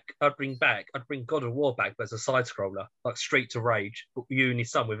bring back? I'd bring God of War back, but as a side scroller, like Street to Rage, but you and your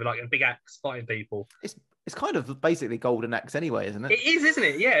son with like a big axe fighting people. It's kind of basically Golden Axe anyway, isn't it? It is, isn't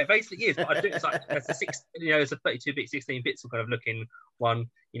it? Yeah, it basically is. But I do it's like it's a 32-bit, 16-bit kind of looking one.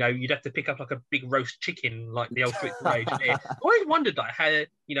 You know, you'd have to pick up like a big roast chicken, like the old Street to Rage. I always wondered like how, I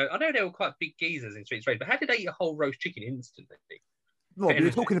know they were quite big geezers in Street to Rage, but how did they eat a whole roast chicken instantly? Well, we were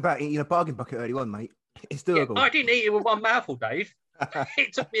talking about eating a bargain bucket early on, mate. It's doable. Yeah, I didn't eat it with one mouthful, Dave.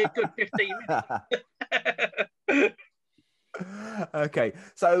 It took me a good 15 minutes. Okay,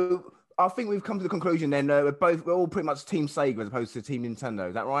 so I think we've come to the conclusion then. We're all pretty much Team Sega as opposed to Team Nintendo.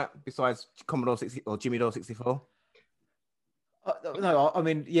 Is that right? Besides Commodore 60 or Jimmy Dore 64. No, I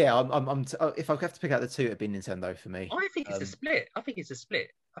mean, yeah. I'm if I have to pick out the two, it'd be Nintendo for me. I think it's a split. I think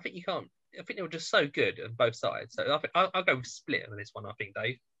you can't. I think they were just so good on both sides. So I think I'll go with split on this one. I think,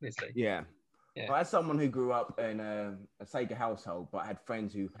 Dave. Honestly. Yeah. Yeah. Well, as someone who grew up in a Sega household, but had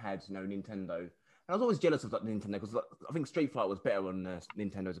friends who had Nintendo, and I was always jealous of that Nintendo because I think Street Fighter was better on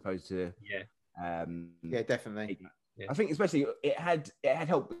Nintendo as opposed to Yeah, definitely. Yeah. I think especially it had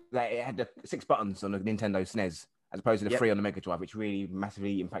helped that it had the 6 buttons on the Nintendo SNES as opposed to the 3 on the Mega Drive, which really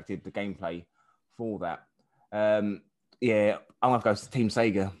massively impacted the gameplay for that. Yeah, I'm gonna go to Team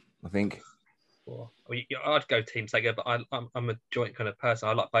Sega. I think. Well, I'd go Team Sega, but I'm a joint kind of person.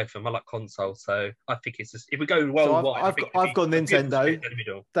 I like both of them. I like consoles, so I think it's just, if we go worldwide, I've gone it'd be a Nintendo. split in the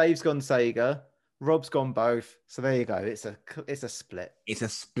middle. Dave's gone Sega. Rob's gone both. So there you go. It's a split. It's a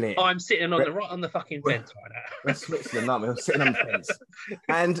split. I'm sitting on right on the fucking fence right now. We're Switzerland, aren't we? We're sitting on the fence.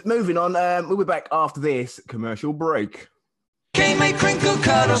 And moving on, we'll be back after this commercial break. Can't make crinkle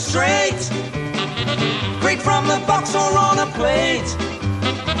cut or straight. Great from the box or on a plate.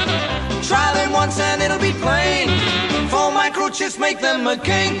 Try them once and it'll be plain. For microchips, make them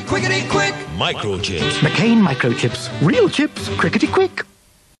McCain. Quickety quick. Microchips. McCain microchips. Real chips. Crickety quick.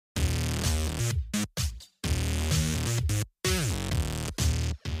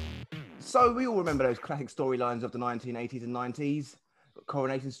 So we all remember those classic storylines of the 1980s and 90s.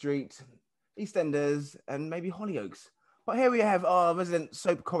 Coronation Street, EastEnders, and maybe Hollyoaks. But here we have our resident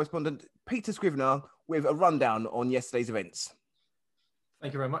soap correspondent, Peter Scrivener, with a rundown on yesterday's events.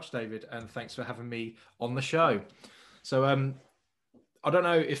 Thank you very much, David, and thanks for having me on the show. So I don't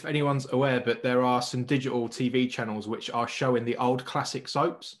know if anyone's aware, but there are some digital TV channels which are showing the old classic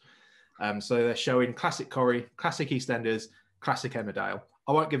soaps. So they're showing classic Corrie, classic EastEnders, classic Emmerdale.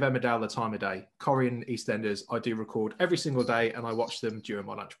 I won't give Emmerdale the time of day. Corrie and EastEnders, I do record every single day, and I watch them during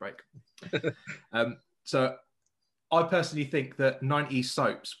my lunch break. So I personally think that 90s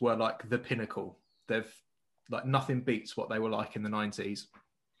soaps were like the pinnacle. They've like nothing beats what they were like in the 90s.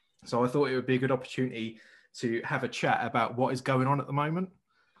 So I thought it would be a good opportunity to have a chat about what is going on at the moment.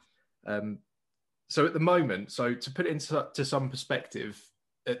 So at the moment, so to put it into some perspective,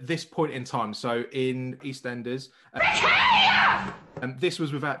 at this point in time, so in EastEnders, and this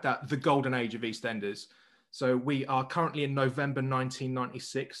was without doubt the golden age of EastEnders. So we are currently in November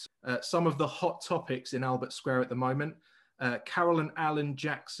 1996. Some of the hot topics in Albert Square at the moment. Carol and Alan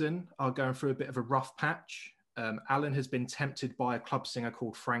Jackson are going through a bit of a rough patch. Alan has been tempted by a club singer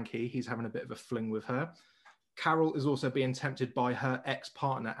called Frankie. He's having a bit of a fling with her. Carol is also being tempted by her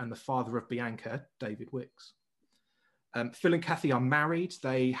ex-partner and the father of Bianca, David Wicks. Phil and Kathy are married.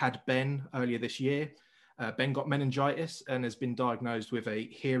 They had Ben earlier this year. Ben got meningitis and has been diagnosed with a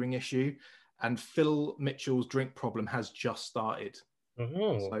hearing issue. And Phil Mitchell's drink problem has just started.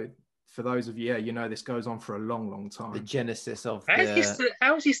 Oh. So for those of you, you know, this goes on for a long, long time. The genesis of How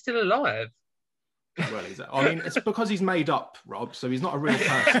is he still alive? Well, I mean, it's because he's made up, Rob, so he's not a real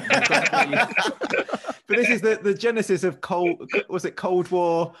person. But this is the genesis of Cold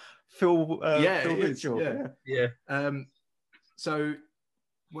War Phil Phil Mitchell. Yeah. So,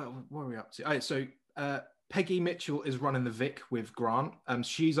 well, what are we up to? So Peggy Mitchell is running the Vic with Grant.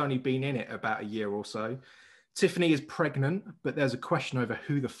 She's only been in it about a year or so. Tiffany is pregnant, but there's a question over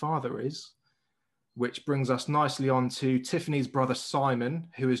who the father is, which brings us nicely on to Tiffany's brother Simon,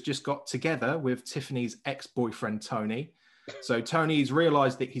 who has just got together with Tiffany's ex-boyfriend Tony. So Tony's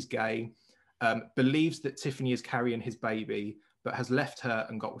realised that he's gay, believes that Tiffany is carrying his baby, but has left her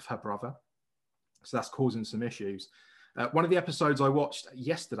and got with her brother. So that's causing some issues. One of the episodes I watched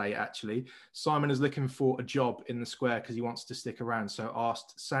yesterday, actually, Simon is looking for a job in the square because he wants to stick around. So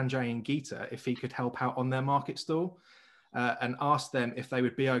asked Sanjay and Geeta if he could help out on their market stall, and asked them if they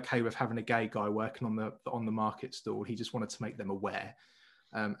would be okay with having a gay guy working on the market stall. He just wanted to make them aware.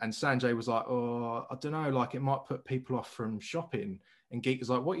 And Sanjay was like, oh, I don't know, like it might put people off from shopping. And Geeta's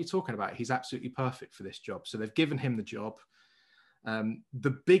like, what are you talking about? He's absolutely perfect for this job. So they've given him the job.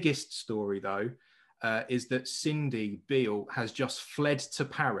 The biggest story, though, is that Cindy Beale has just fled to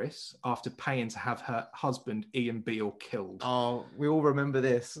Paris after paying to have her husband, Ian Beale, killed. Oh, we all remember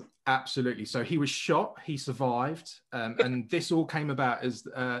this. Absolutely. So he was shot, he survived, and this all came about as,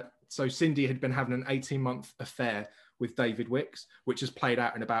 so Cindy had been having an 18-month affair with David Wicks, which has played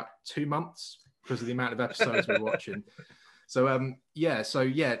out in about 2 months because of the amount of episodes we're watching. So,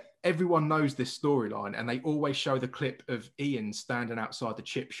 everyone knows this storyline, and they always show the clip of Ian standing outside the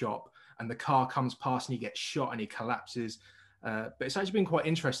chip shop, and the car comes past and he gets shot and he collapses. But it's actually been quite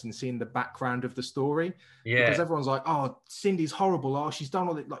interesting seeing the background of the story. Yeah. Because everyone's like, oh, Cindy's horrible. Oh, she's done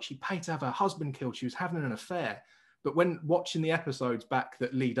all that. Like, she paid to have her husband killed. She was having an affair. But when watching the episodes back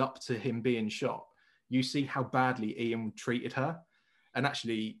that lead up to him being shot, you see how badly Ian treated her. And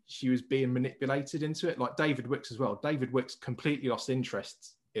actually, she was being manipulated into it. Like David Wicks as well. David Wicks completely lost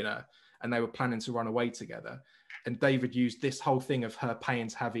interest in her, and they were planning to run away together. And David used this whole thing of her paying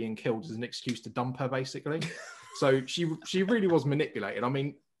to have Ian killed as an excuse to dump her, basically. So she really was manipulated. I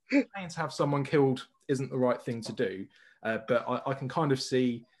mean, paying to have someone killed isn't the right thing to do. But I can kind of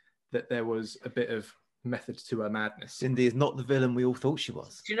see that there was a bit of method to her madness. Cindy is not the villain we all thought she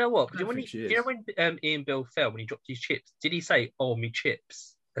was. Do you know what? I don't think she is. When Ian Bill fell, when he dropped his chips, did he say, oh, me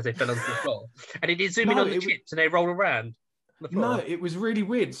chips, as they fell onto the floor? And it did zoom in on the chips and they roll around on the floor. No, it was really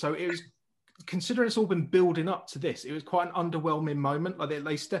weird. So it was considering it's all been building up to this, it was quite an underwhelming moment. Like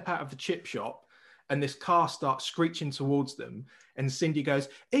they step out of the chip shop and this car starts screeching towards them. And Cindy goes,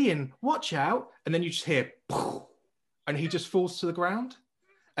 Ian, watch out. And then you just hear, poof, and he just falls to the ground.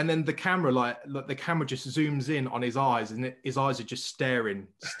 And then the camera, the camera just zooms in on his eyes, and his eyes are just staring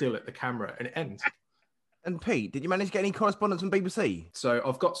still at the camera, and it ends. And Pete, did you manage to get any correspondence from BBC? So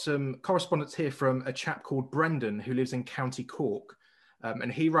I've got some correspondence here from a chap called Brendan who lives in County Cork.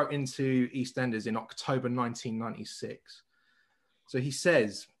 And he wrote into EastEnders in October 1996. So he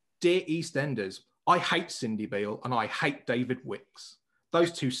says, Dear EastEnders, I hate Cindy Beale and I hate David Wicks.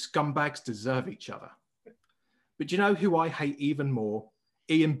 Those two scumbags deserve each other. But do you know who I hate even more?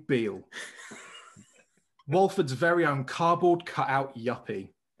 Ian Beale. Walford's very own cardboard cutout yuppie.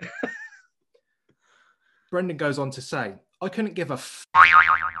 Brendan goes on to say, I couldn't give a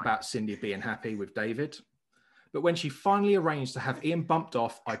about Cindy being happy with David. But when she finally arranged to have Ian bumped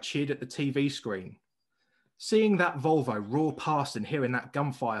off, I cheered at the TV screen. Seeing that Volvo roar past and hearing that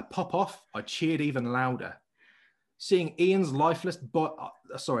gunfire pop off, I cheered even louder. Seeing Ian's lifeless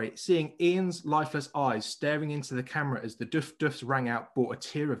eyes staring into the camera as the duff-duffs rang out brought a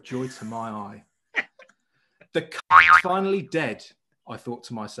tear of joy to my eye. The finally dead, I thought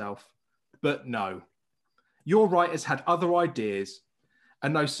to myself. But no. Your writers had other ideas,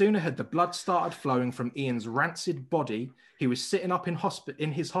 and no sooner had the blood started flowing from Ian's rancid body, he was sitting up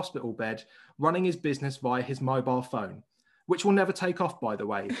in his hospital bed, running his business via his mobile phone, which will never take off, by the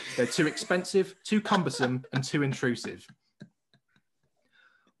way. They're too expensive, too cumbersome, and too intrusive.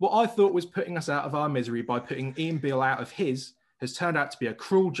 What I thought was putting us out of our misery by putting Ian Beale out of his has turned out to be a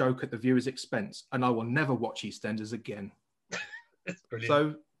cruel joke at the viewer's expense, and I will never watch EastEnders again. That's brilliant.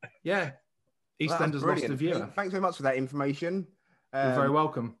 So, yeah, EastEnders lost a viewer. Thanks very much for that information. You're very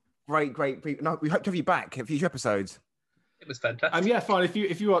welcome. Great. No, we hope to have you back in future episodes. It was fantastic. Yeah, fine.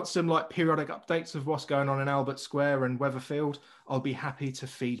 If you want some like periodic updates of what's going on in Albert Square and Weatherfield, I'll be happy to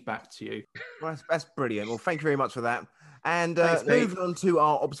feed back to you. Well, that's brilliant. Well, thank you very much for that. And Thanks, Pete. moving on to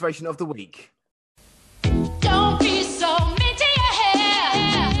our observation of the week. Don't be so mean to your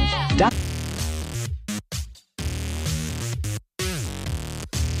hair.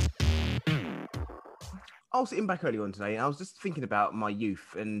 I was sitting back earlier on today, and I was just thinking about my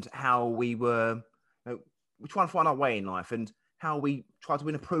youth and how we were trying to find our way in life, and how we tried to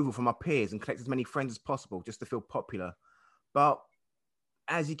win approval from our peers and collect as many friends as possible just to feel popular. But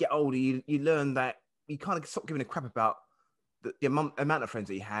as you get older, you learn that you kind of stop giving a crap about the amount of friends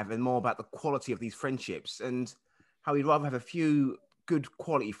that you have, and more about the quality of these friendships, and how you'd rather have a few good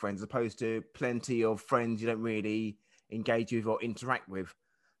quality friends as opposed to plenty of friends you don't really engage with or interact with.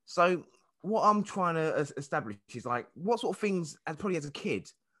 So what I'm trying to establish is like, what sort of things, probably as a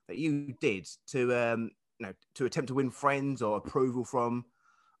kid, that you did to to attempt to win friends or approval from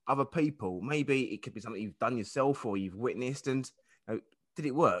other people. Maybe it could be something you've done yourself or you've witnessed, and did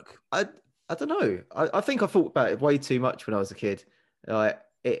it work? I don't know. I think I thought about it way too much when I was a kid.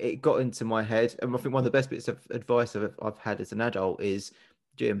 It got into my head, and I think one of the best bits of advice I've had as an adult is,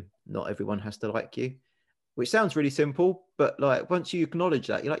 Jim, not everyone has to like you. Which sounds really simple, but like once you acknowledge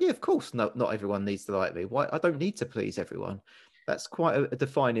that, you're like, yeah, of course, not everyone needs to like me. Why? I don't need to please everyone. That's quite a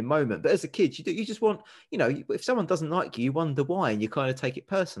defining moment. But as a kid, you just want, if someone doesn't like you, you wonder why, and you kind of take it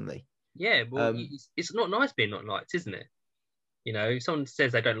personally. Yeah, well, it's not nice being not liked, isn't it? If someone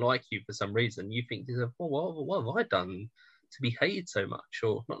says they don't like you for some reason, you think, well, what have I done to be hated so much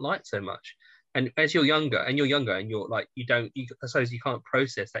or not liked so much? And as you're younger, and you're like, I suppose you can't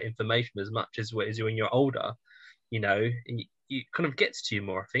process that information as much as when you're older, and you kind of gets to you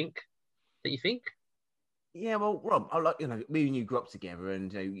more, I think. Don't you think? Yeah, well, Rob, I like, me and you grew up together,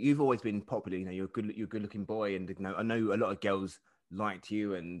 and you've always been popular. You're a good looking boy, and I know a lot of girls liked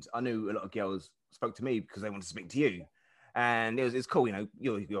you, and I knew a lot of girls spoke to me because they wanted to speak to you. And it's cool,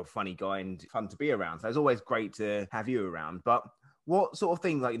 you're a funny guy and fun to be around. So it's always great to have you around. But what sort of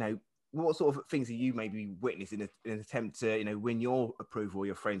things, what sort of things have you maybe witnessed in an attempt to, win your approval,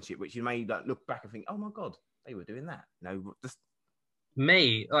 your friendship, which you may look back and think, oh my God, they were doing that. Just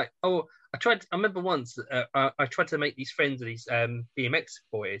me, I remember once I tried to make these friends with these BMX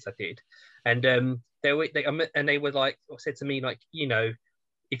boys. I did, and they were like, said to me like,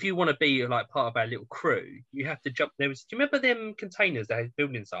 if you want to be like part of our little crew, you have to jump. Do you remember them containers that had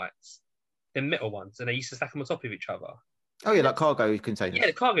building sites, them metal ones, and they used to stack them on top of each other? Oh yeah, like cargo containers. Yeah,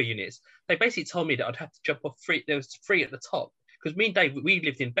 the cargo units. They basically told me that I'd have to jump off three. There was three at the top because me and Dave, we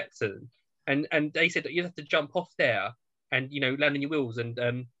lived in Beckton, and they said that you'd have to jump off there and land on your wheels and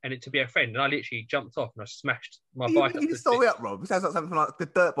it to be a friend. And I literally jumped off and I smashed my bike. You just story up, Rob. It sounds like something like the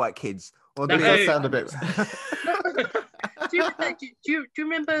dirt bike kids. Or does that sound a bit? Do you Do you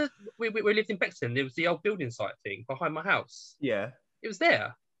remember we lived in Bexton? There was the old building site thing behind my house. Yeah. It was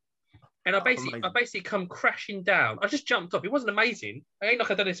there. And I amazing. basically come crashing down. I just jumped off. It wasn't amazing. I ain't like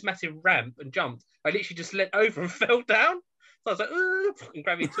I done this massive ramp and jumped. I literally just leant over and fell down. So I was like, and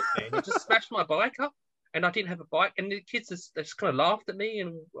gravity took me, and it just smashed my bike up. And I didn't have a bike, and the kids just kind of laughed at me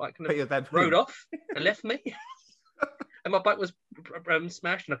and like kind of rode off and left me. And my bike was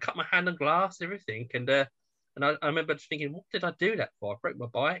smashed, and I cut my hand on glass and everything. And I remember just thinking, what did I do that for? I broke my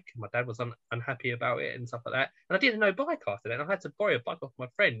bike. My dad was unhappy about it and stuff like that. And I didn't know bike after that. And I had to borrow a bike off my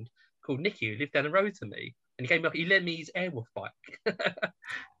friend called Nicky, who lived down the road to me. And he lent me his Airwolf bike.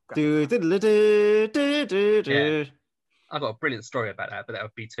 Yeah. I've got a brilliant story about that, but that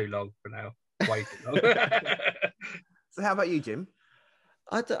would be too long for now. Way too long. So how about you, Jim?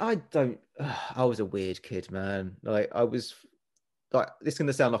 I don't. I was a weird kid, man. Like I was. Like this is going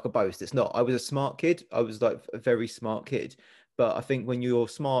to sound like a boast. It's not. I was a smart kid. I was like a very smart kid. But I think when you're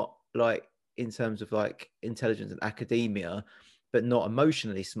smart, like in terms of like intelligence and academia, but not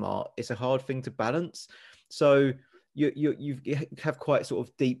emotionally smart, it's a hard thing to balance. So you have quite sort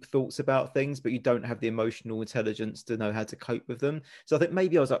of deep thoughts about things, but you don't have the emotional intelligence to know how to cope with them. So I think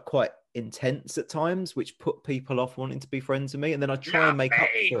maybe I was like quite intense at times, which put people off wanting to be friends with me. And then I try and make up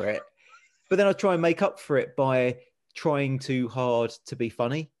for it. But then I try and make up for it by trying too hard to be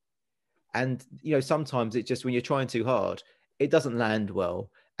funny. And you know, sometimes it just, when you're trying too hard, it doesn't land well.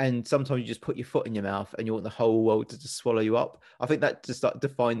 And sometimes you just put your foot in your mouth and you want the whole world to just swallow you up. I think that just like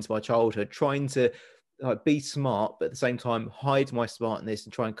defines my childhood, trying to be smart, but at the same time hide my smartness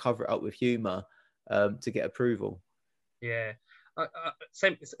and try and cover it up with humor to get approval. Yeah.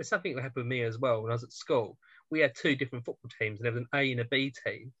 It's something that happened with me as well. When I was at school, we had two different football teams, and there was an A and a B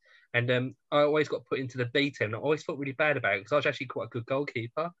team. And I always got put into the B team. And I always felt really bad about it because I was actually quite a good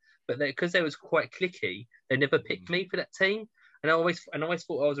goalkeeper. But because they was quite cliquey, they never picked me for that team. And I always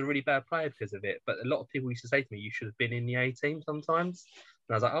thought I was a really bad player because of it. But a lot of people used to say to me, "You should have been in the A team sometimes."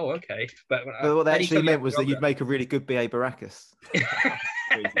 And I was like, "Oh, okay." But what they actually meant was that you'd make a really good B.A. Baracus.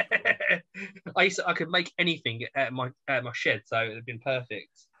 I could make anything at my shed, so it would have been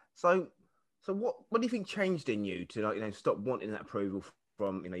perfect. So what do you think changed in you to, like, you know, stop wanting that approval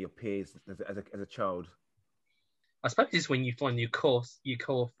from, you know, your peers as a child? I suppose it's when you find your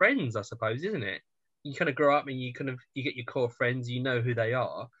core friends, I suppose, isn't it? You kind of grow up and you get your core friends, you know who they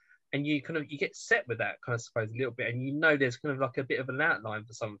are, and you get set with that, kind of, suppose, a little bit, and you know there's kind of like a bit of an outline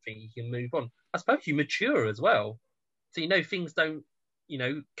for something, you can move on. I suppose you mature as well, so you know things don't, you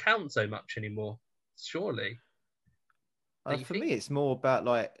know, count so much anymore, surely. For me, it's more about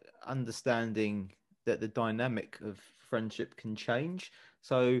like understanding that the dynamic of friendship can change.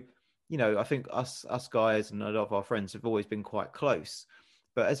 So, you know, I think us guys and a lot of our friends have always been quite close,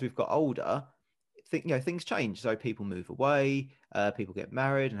 but as we've got older, things change. So people move away, people get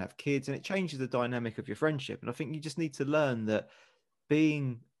married and have kids, and it changes the dynamic of your friendship. And I think you just need to learn that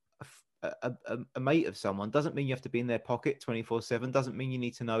being a mate of someone doesn't mean you have to be in their pocket 24/7. Doesn't mean you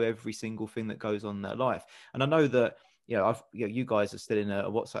need to know every single thing that goes on in their life. And I know that, you know, you guys are still in a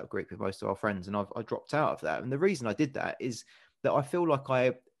WhatsApp group with most of our friends, and I dropped out of that. And the reason I did that is that I feel like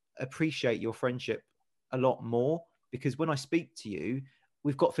I appreciate your friendship a lot more, because when I speak to you,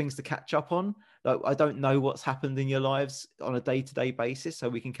 we've got things to catch up on. Like, I don't know what's happened in your lives on a day-to-day basis, so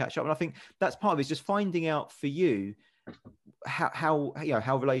we can catch up. And I think that's part of it, is just finding out for you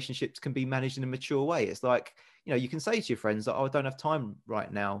how relationships can be managed in a mature way. It's like, you know, you can say to your friends that, "Oh, I don't have time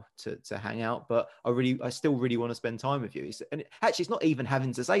right now to hang out, but I still really want to spend time with you." And actually, it's not even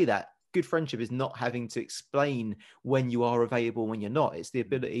having to say that. Good friendship is not having to explain when you are available, when you're not. It's the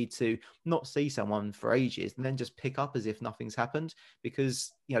ability to not see someone for ages and then just pick up as if nothing's happened,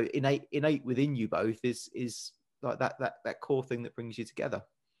 because, you know, innate within you both is like that core thing that brings you together.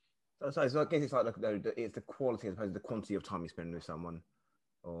 So I guess it's like it's the quality as opposed to the quantity of time you spend with someone.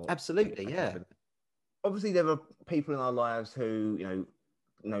 Absolutely, yeah. Obviously, there are people in our lives who, you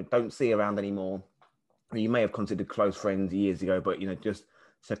know, don't see around anymore. You may have considered close friends years ago, but, you know, just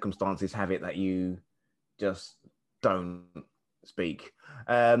circumstances have it that you just don't speak.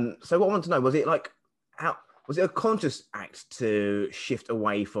 So what I want to know, was it a conscious act to shift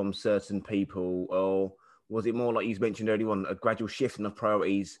away from certain people, or was it more like you mentioned earlier on, a gradual shift in the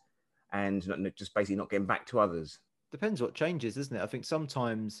priorities and just basically not getting back to others? Depends what changes, isn't it? I think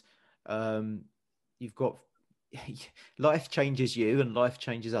sometimes you've got life changes you and life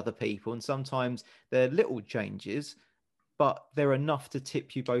changes other people, and sometimes they're little changes, but they're enough to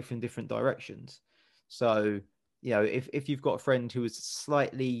tip you both in different directions. So, you know, if you've got a friend who is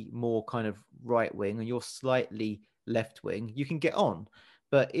slightly more kind of right wing and you're slightly left wing, you can get on.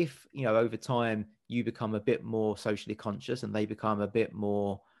 But if, you know, over time you become a bit more socially conscious and they become a bit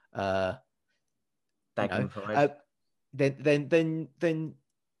more Magnified. then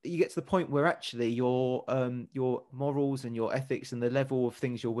you get to the point where actually your morals and your ethics and the level of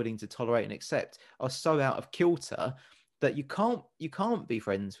things you're willing to tolerate and accept are so out of kilter that you can't be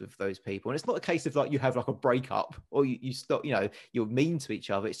friends with those people. And it's not a case of like you have like a breakup or you stop, you're mean to each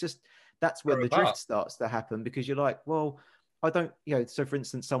other. It's just that's when Grow the drift apart. starts to happen, because you're like, well, I don't, so for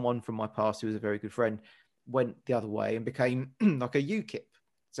instance, someone from my past who was a very good friend went the other way and became like a UKIP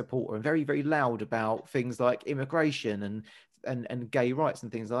supporter and very, very loud about things like immigration and gay rights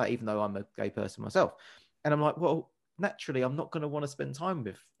and things like that, even though I'm a gay person myself. And I'm like, well, naturally, I'm not going to want to spend time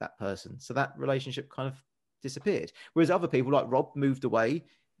with that person. So that relationship kind of disappeared. Whereas other people like Rob moved away,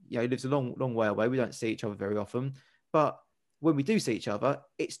 he lives a long, long way away. We don't see each other very often. But when we do see each other,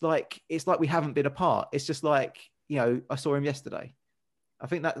 it's like we haven't been apart. It's just like, I saw him yesterday. I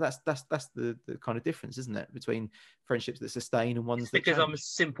think that's the kind of difference, isn't it, between friendships that sustain and ones that Because change. I'm a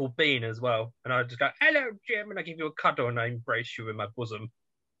simple being as well. And I just go, hello, Jim. And I give you a cuddle and I embrace you in my bosom.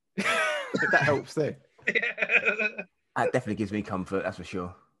 That helps too. That definitely gives me comfort, that's for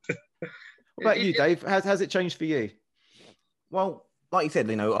sure. What about you, Dave? How's it changed for you? Well, like you said,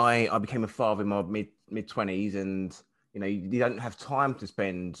 I became a father in my mid-20s, and you don't have time to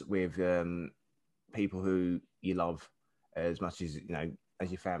spend with people who you love as much as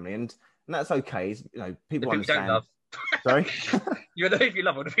as your family, and that's okay. People The people understand. don't love. Sorry. You know if you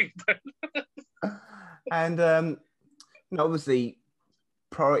love or the people don't. And obviously,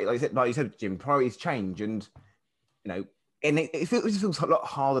 priority, like you said, Jim, priorities change, and and it feels a lot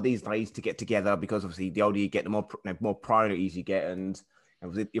harder these days to get together, because obviously the older you get, the more priorities you get, and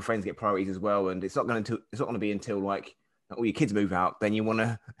obviously your friends get priorities as well. And it's not going to be until like all your kids move out, then you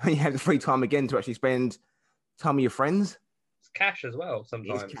have the free time again to actually spend time with your friends. It's cash as well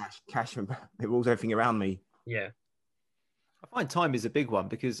sometimes. It is cash. It rules everything around me. Yeah. I find time is a big one,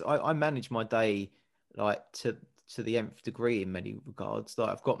 because I manage my day like to the nth degree in many regards. Like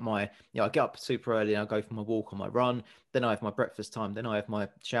I've got my, I get up super early and I go for my walk or my run. Then I have my breakfast time. Then I have my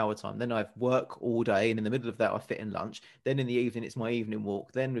shower time. Then I have work all day. And in the middle of that, I fit in lunch. Then in the evening, it's my evening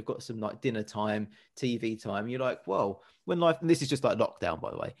walk. Then we've got some like dinner time, TV time. You're like, well, when life, and this is just like lockdown,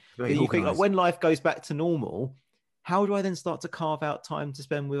 by the way. Very You think like organised. when life goes back to normal, how do I then start to carve out time to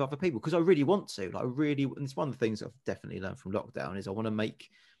spend with other people? Because I really want to, and it's one of the things I've definitely learned from lockdown is I want to make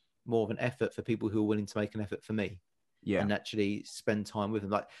more of an effort for people who are willing to make an effort for me. Yeah. And actually spend time with them.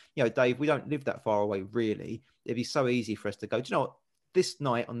 Like, Dave, we don't live that far away, really. It'd be so easy for us to go, do you know what? This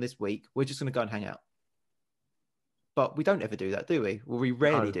night on this week, we're just going to go and hang out. But we don't ever do that, do we? Well, we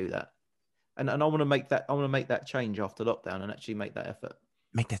rarely do that. And I want to make that change after lockdown and actually make that effort.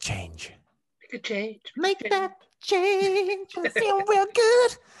 Make that change. Make a change. Make that change. Feel real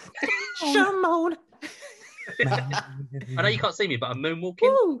good. Shimon. I know you can't see me, but I'm moonwalking.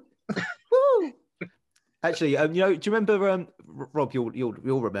 Woo. Woo. Actually, do you remember, Rob?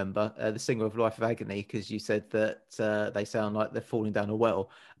 You'll remember the singer of Life of Agony, because you said that they sound like they're falling down a well.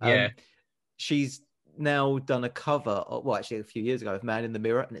 Yeah. She's now done a cover, actually a few years ago, of Man in the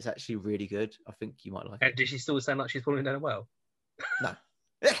Mirror, and it's actually really good. I think you might like it. And did she still sound like she's falling down a well? No.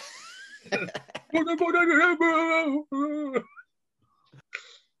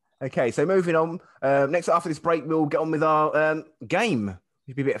 Okay, so moving on. Next, after this break, we'll get on with our game.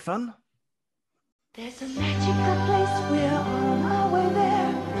 It'll be a bit of fun. There's a magical place, we're on our way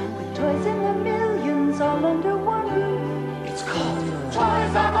there, with toys in the millions all under one roof. It's called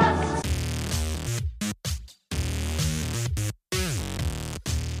Toys R Us.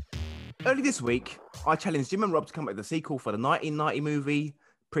 Early this week, I challenged Jim and Rob to come up with a sequel for the 1990 movie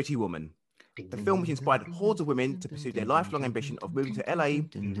Pretty Woman. The film which inspired hordes of women to pursue their lifelong ambition of moving to LA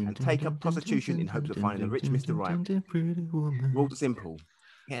and take up prostitution in hopes of finding the rich Mr. Right. The rules are simple.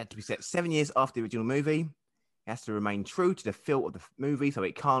 It had to be set 7 years after the original movie. It has to remain true to the feel of the movie, so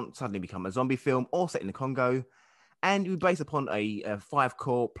it can't suddenly become a zombie film or set in the Congo. And it will be based upon 5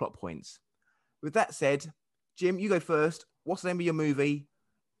 core plot points. With that said, Jim, you go first. What's the name of your movie?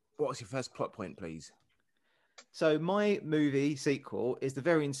 What's your first plot point, please? So my movie sequel is the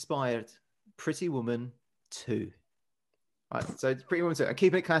very inspired Pretty Woman 2. Right, so it's Pretty Woman 2. I'm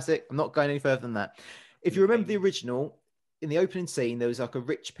keeping it classic. I'm not going any further than that. If you remember the original, in the opening scene, there was like a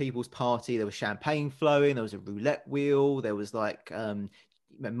rich people's party. There was champagne flowing. There was a roulette wheel. There was like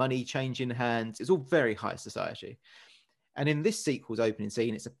money changing hands. It's all very high society. And in this sequel's opening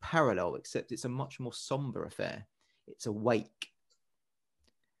scene, it's a parallel, except it's a much more somber affair. It's a wake.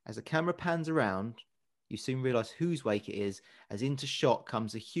 As the camera pans around, you soon realize whose wake it is, as into shot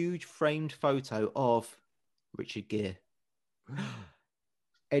comes a huge framed photo of Richard Gere.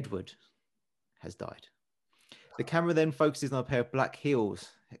 Edward. has died. The camera then focuses on a pair of black heels.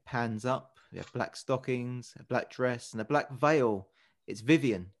 It pans up. We have black stockings, a black dress, and a black veil. It's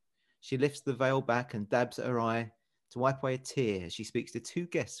Vivian. She lifts the veil back and dabs at her eye to wipe away a tear as she speaks to two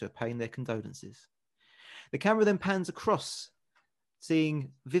guests who are paying their condolences. The camera then pans across,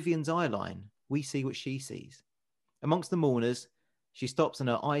 seeing Vivian's eye line. We see what she sees. Amongst the mourners, she stops and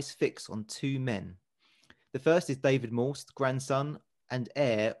her eyes fix on two men. The first is David Morse, the grandson and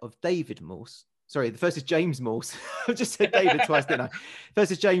heir of David Morse. Sorry, the first is James Morse. I just said David twice, didn't I?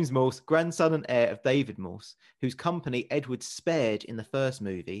 First is James Morse, grandson and heir of David Morse, whose company Edward spared in the first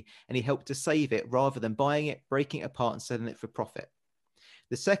movie, and he helped to save it rather than buying it, breaking it apart and selling it for profit.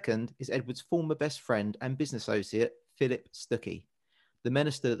 The second is Edward's former best friend and business associate, Philip Stuckey. The men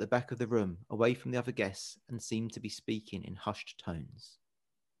are stood at the back of the room, away from the other guests, and seem to be speaking in hushed tones.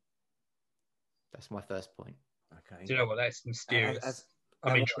 That's my first point. Okay. Do you know what? That's mysterious.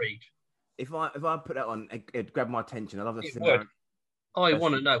 I'm intrigued. If I put that on, it grabbed my attention. I love the It scenario. would. I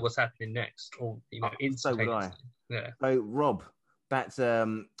want to know what's happening next, or So would I. Yeah. So Rob, that's a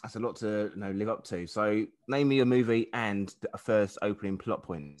lot to live up to. So name me a movie and a first opening plot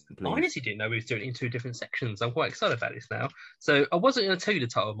point, please. I honestly didn't know we was doing it in two different sections. I'm quite excited about this now. So I wasn't going to tell you the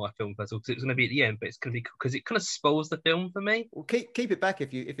title of my film first of all, because it was going to be at the end, but it's going to be because it kind of spoils the film for me. Well, keep it back if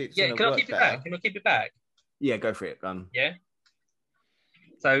it's Yeah, can I keep it back? Can I keep it back? Yeah, go for it. Yeah.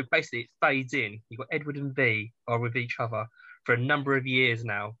 So basically, it fades in. You've got Edward and V are with each other for a number of years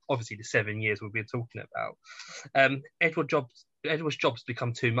now. Obviously, the 7 years we've been talking about. Edward's job's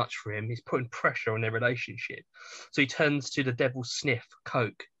become too much for him. He's putting pressure on their relationship, so he turns to the devil's sniff,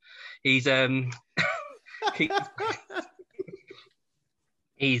 coke. He's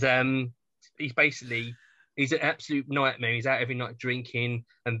he's an absolute nightmare. He's out every night drinking,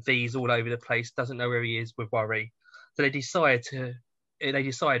 and V's all over the place. Doesn't know where he is with worry. So they decide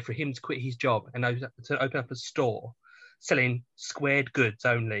for him to quit his job and to open up a store selling squared goods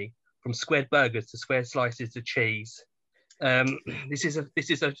only, from squared burgers to squared slices to cheese. This is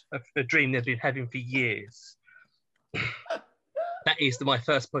a dream they've been having for years. That is my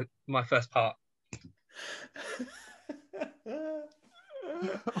first part.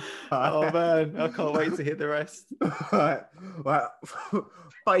 Oh man, I can't wait to hear the rest. Right.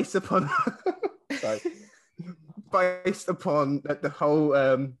 Based upon the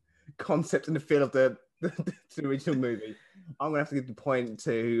whole concept and the feel of the original movie, I'm gonna have to give the point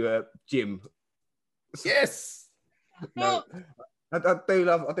to Jim. Yes. No, I do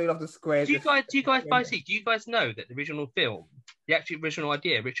love the square. Do you guys know that the original film, the actual original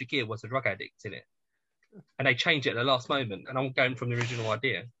idea, Richard Gere was a drug addict in it, and they changed it at the last moment? And I'm going from the original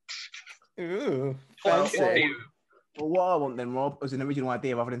idea. Ooh, Well, fancy. what I want then, Rob, was an original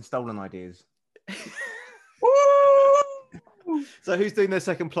idea rather than stolen ideas. So who's doing their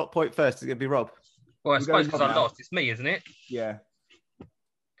second plot point first? It's going to be Rob. Well, I You suppose go, because Rob, I now. lost, it's me, isn't it? Yeah.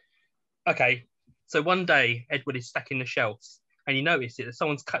 Okay. So one day, Edward is stacking the shelves, and he notices that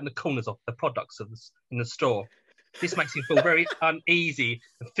someone's cutting the corners off the products in the store. This makes him feel very uneasy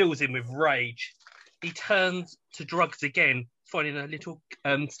and fills him with rage. He turns to drugs again, finding a little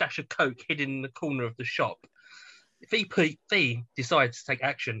stash of coke hidden in the corner of the shop. V decides to take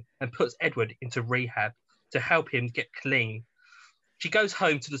action and puts Edward into rehab to help him get clean. She goes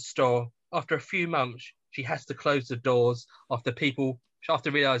home to the store. After a few months, she has to close the doors after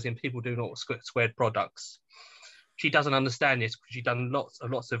realizing people do not squared products. She doesn't understand this because she's done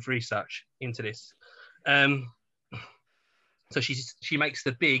lots of research into this. So she makes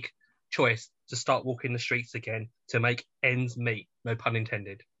the big choice to start walking the streets again to make ends meet. No pun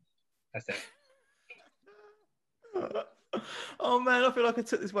intended. That's it. Oh man, I feel like I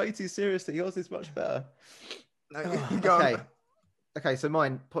took this way too seriously. Yours is much better. Go on. Okay, so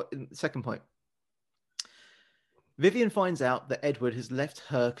second point. Vivian finds out that Edward has left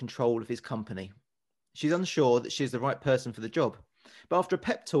her control of his company. She's unsure that she's the right person for the job. But after a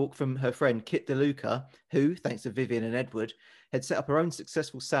pep talk from her friend Kit DeLuca, who, thanks to Vivian and Edward, had set up her own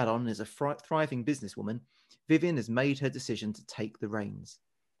successful salon as a thriving businesswoman, Vivian has made her decision to take the reins.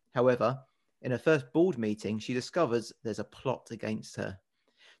 However, in her first board meeting, she discovers there's a plot against her.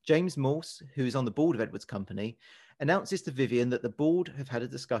 James Morse, who is on the board of Edward's company, announces to Vivian that the board have had a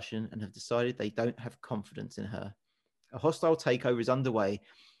discussion and have decided they don't have confidence in her. A hostile takeover is underway,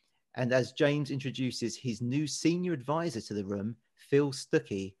 and as James introduces his new senior advisor to the room, Phil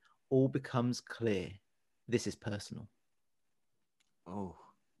Stuckey, all becomes clear. This is personal. Oh.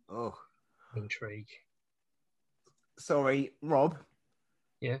 Intrigue. Sorry, Rob.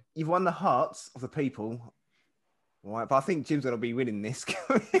 Yeah. You've won the hearts of the people. Right, but I think Jim's going to be winning this.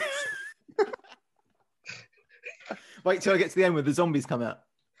 Wait till I get to the end where the zombies come out.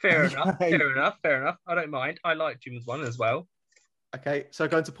 Fair enough. Okay. Fair enough. Fair enough. I don't mind. I like Jim's one as well. Okay, so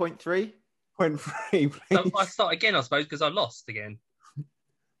going to point 3. Point 3, please. So I start again, I suppose, because I lost again.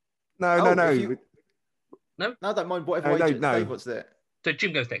 No, Oh, no, if no. you- No, I don't mind whatever No, way no, Dave no. wants to do it. So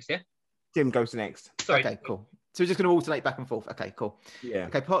Jim goes next, yeah? Jim goes next. Sorry. Okay, cool. So we're just going to alternate back and forth. Okay, cool. Yeah.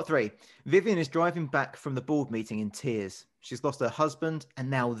 Okay, part 3. Vivian is driving back from the board meeting in tears. She's lost her husband and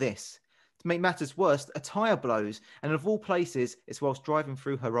now this. To make matters worse, a tyre blows, and of all places, it's whilst driving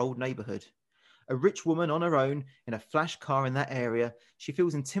through her old neighbourhood. A rich woman on her own in a flash car in that area, she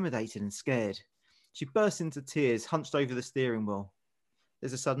feels intimidated and scared. She bursts into tears, hunched over the steering wheel.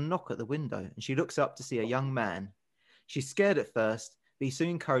 There's a sudden knock at the window, and she looks up to see a young man. She's scared at first, but he soon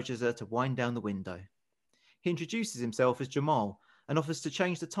encourages her to wind down the window. He introduces himself as Jamal and offers to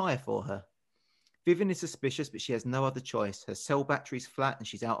change the tyre for her. Vivian is suspicious, but she has no other choice. Her cell battery's flat and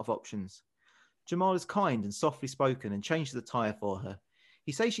she's out of options. Jamal is kind and softly spoken and changes the tyre for her.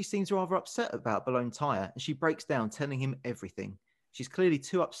 He says she seems rather upset about a blown tyre and she breaks down, telling him everything. She's clearly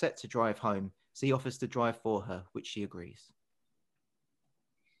too upset to drive home, so he offers to drive for her, which she agrees.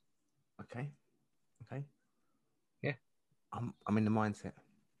 Okay. Okay. Yeah. I'm in the mindset.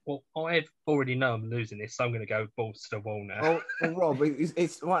 Well, I already know I'm losing this, so I'm going to go balls to the wall now. Well, Rob,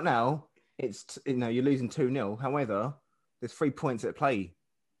 it's right now. It's you're losing 2-0. However, there's 3 points at play.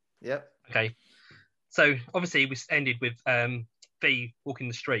 Yep. Okay. So obviously we ended with V walking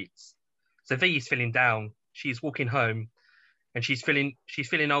the streets. So V is feeling down. She's walking home, and she's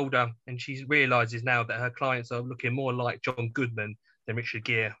feeling older, and she realizes now that her clients are looking more like John Goodman than Richard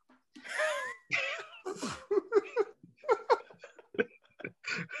Gere.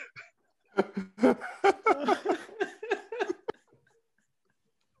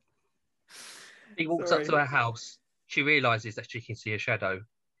 She walks up to her house. She realizes that she can see a shadow.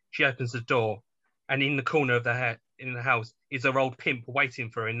 She opens the door, and in the corner of in the house is her old pimp waiting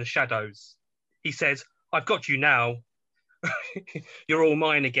for her in the shadows. He says, "I've got you now. You're all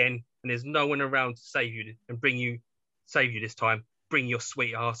mine again, and there's no one around to save you and save you this time. Bring your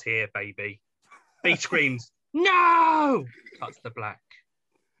sweet ass here, baby." B screams, "No!" Cuts the black.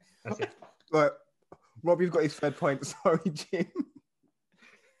 That's it. Right, Rob, you've got his 3rd point. Sorry, Jim.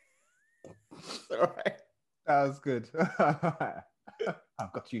 All right. That was good.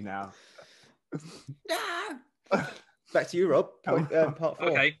 I've got you now. Back to you, Rob. Part 4.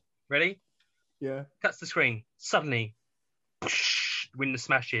 Okay, ready? Yeah. Cuts the screen. Suddenly, whoosh, the window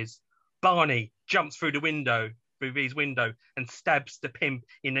smashes. Barney jumps through V's window, and stabs the pimp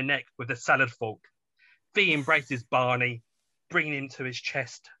in the neck with a salad fork. V embraces Barney, bringing him to his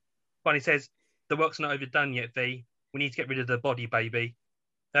chest. Barney says, "The work's not overdone yet, V. We need to get rid of the body, baby."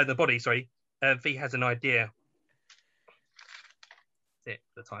 The body, sorry. V has an idea. That's it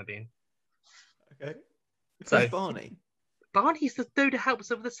for the time being. Okay. So- So Barney. Barney's the dude who helps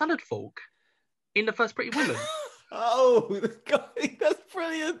her with the salad fork in the first Pretty Woman. Oh, the guy. That's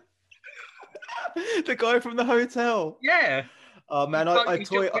brilliant. The guy from the hotel. Yeah. Oh man, He's I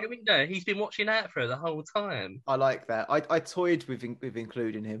jumped toyed. through the window. He's been watching out for her the whole time. I like that. I toyed with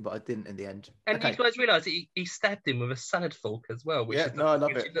including him, but I didn't in the end. And Okay. you guys realise he stabbed him with a salad fork as well. Which Yeah, is no, I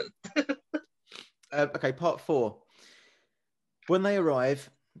love it. Okay, part 4. When they arrive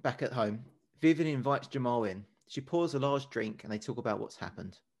back at home, Vivian invites Jamal in. She pours a large drink and they talk about what's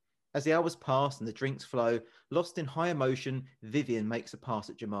happened. As the hours pass and the drinks flow, lost in high emotion, Vivian makes a pass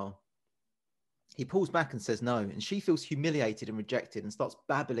at Jamal. He pulls back and says no, and she feels humiliated and rejected and starts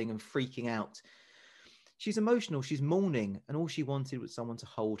babbling and freaking out. She's emotional, she's mourning, and all she wanted was someone to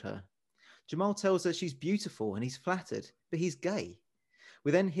hold her. Jamal tells her she's beautiful and he's flattered, but he's gay.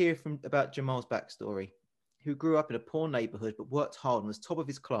 We then hear about Jamal's backstory, who grew up in a poor neighborhood but worked hard and was top of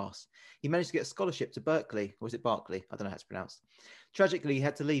his class. He managed to get a scholarship to Berkeley, or is it Barclay? I don't know how it's pronounced. Tragically, he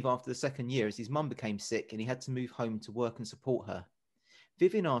had to leave after the 2nd year as his mum became sick and he had to move home to work and support her.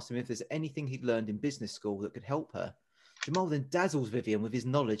 Vivian asked him if there's anything he'd learned in business school that could help her. Jamal then dazzles Vivian with his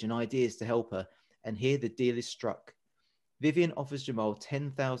knowledge and ideas to help her, and here the deal is struck. Vivian offers Jamal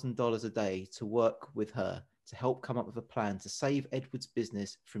 $10,000 a day to work with her to help come up with a plan to save Edward's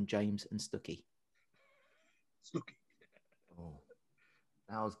business from James and Stuckey. Oh,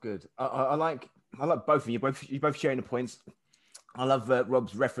 that was good. I like both of you. You both sharing the points. I love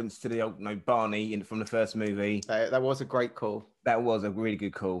Rob's reference to the old Barney from the first movie. That was a great call. That was a really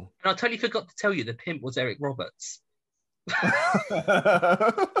good call. And I totally forgot to tell you the pimp was Eric Roberts. I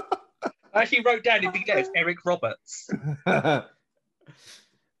actually wrote down in big letters Eric Roberts.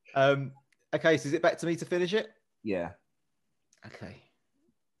 Okay, so is it back to me to finish it? Yeah. Okay.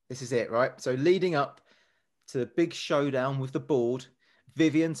 This is it, right? So leading up to the big showdown with the board,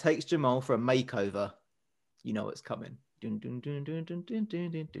 Vivian takes Jamal for a makeover. You know what's coming.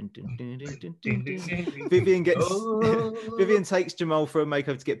 Vivian gets Oh. Vivian takes Jamal for a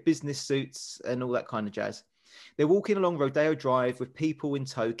makeover to get business suits and all that kind of jazz. They're walking along Rodeo Drive with people in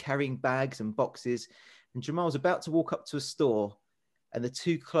tow carrying bags and boxes, and Jamal's about to walk up to a store, and the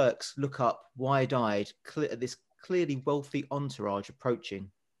two clerks look up wide-eyed at this clearly wealthy entourage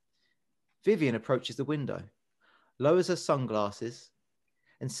approaching. Vivian approaches the window, lowers her sunglasses,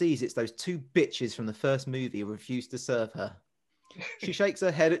 and sees it's those two bitches from the first movie who refused to serve her. She shakes her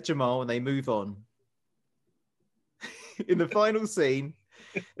head at Jamal and they move on. In the final scene,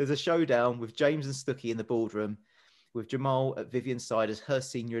 there's a showdown with James and Stookie in the boardroom, with Jamal at Vivian's side as her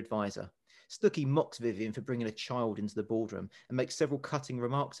senior advisor. Stookie mocks Vivian for bringing a child into the boardroom and makes several cutting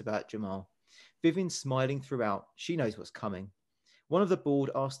remarks about Jamal. Vivian's smiling throughout. She knows what's coming. One of the board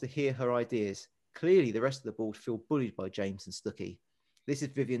asks to hear her ideas. Clearly, the rest of the board feel bullied by James and Stookie. This is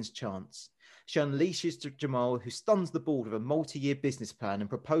Vivian's chance. She unleashes Jamal, who stuns the board with a multi-year business plan and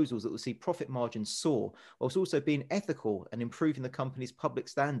proposals that will see profit margins soar, whilst also being ethical and improving the company's public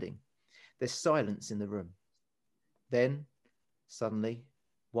standing. There's silence in the room. Then, suddenly,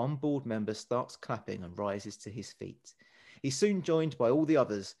 one board member starts clapping and rises to his feet. He's soon joined by all the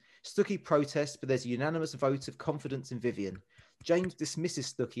others. Stookie protests, but there's a unanimous vote of confidence in Vivian. James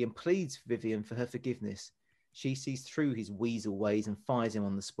dismisses Stookie and pleads for Vivian for her forgiveness. She sees through his weasel ways and fires him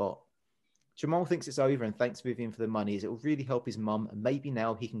on the spot. Jamal thinks it's over and thanks Vivian for the money, as it will really help his mum, and maybe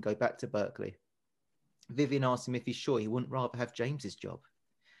now he can go back to Berkeley. Vivian asks him if he's sure he wouldn't rather have James's job.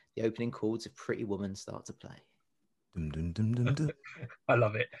 The opening chords of Pretty Woman start to play. Dum, dum, dum, dum, dum. I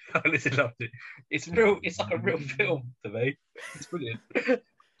love it. I honestly loved it. It's real. It's like a real film to me. It's brilliant.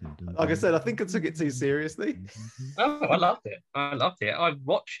 Like I said, I think I took it too seriously. Oh, I loved it. I loved it. I'd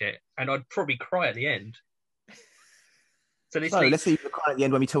watch it and I'd probably cry at the end. So let's see you cry at the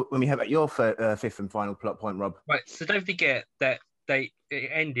end when we have your fifth and final plot point, Rob. Right. So don't forget that it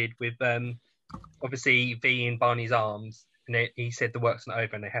ended with obviously V in Barney's arms, and he said the work's not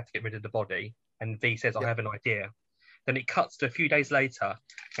over and they have to get rid of the body. And V says, "I have an idea." Then it cuts to a few days later,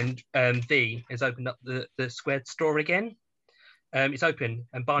 and V has opened up the Squared store again. It's open,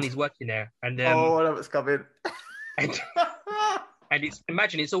 and Barney's working there. And I know what's coming. And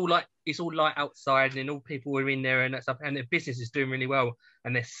it's all light outside, and all people are in there and that stuff, and the business is doing really well,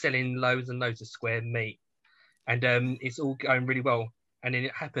 and they're selling loads and loads of square meat, and it's all going really well. And then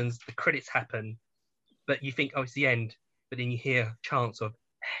it happens, the credits happen, but you think, oh, it's the end, but then you hear chants of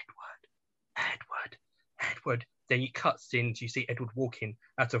Edward. Then it cuts in, you see Edward walking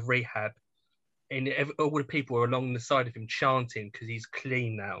out of rehab, and all the people are along the side of him chanting because he's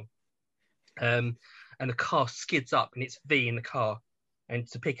clean now. And the car skids up, and it's V in the car. And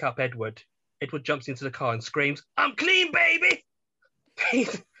to pick up Edward jumps into the car and screams, "I'm clean, baby!"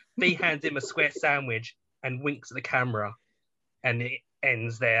 V hands him a square sandwich and winks at the camera. And it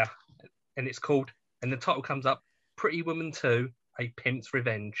ends there. And it's called, and the title comes up, Pretty Woman 2, A Pimp's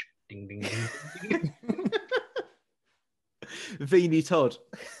Revenge. Ding, ding, ding, ding. Veenie Todd.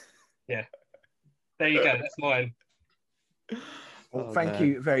 Yeah. There you go, that's mine. Well, thank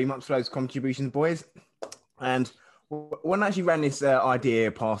you very much for those contributions, boys. And when I actually ran this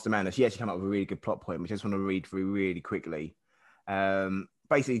idea past Amanda, she actually came up with a really good plot point, which I just want to read through really quickly.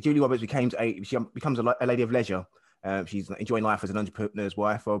 Basically, Julie Roberts becomes a lady of leisure. She's enjoying life as an entrepreneur's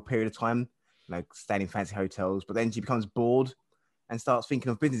wife for a period of time, like staying in fancy hotels. But then she becomes bored and starts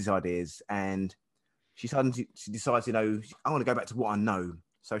thinking of business ideas. And she decides, I want to go back to what I know.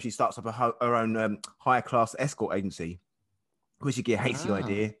 So she starts up her own higher class escort agency. Kushigi hates the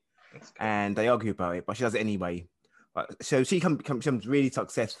idea, and they argue about it, but she does it anyway. So she becomes really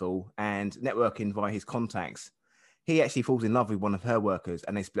successful, and networking via his contacts, he actually falls in love with one of her workers,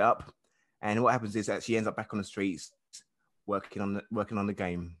 and they split up. And what happens is that she ends up back on the streets, working on the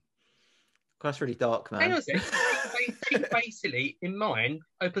game. That's really dark, man. Hang on a second. She basically, in mind,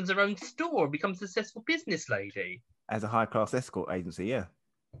 opens her own store and becomes a successful business lady. As a high class escort agency, yeah.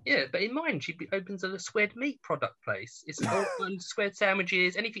 Yeah, but in mind, she opens a squared meat product place. It's all squared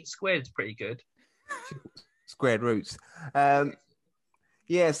sandwiches. Anything squared is pretty good. Squared roots.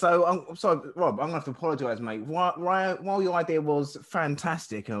 Yeah, so I'm sorry, Rob, I'm going to have to apologise, mate. While your idea was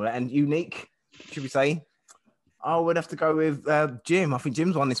fantastic and unique, should we say, I would have to go with Jim. I think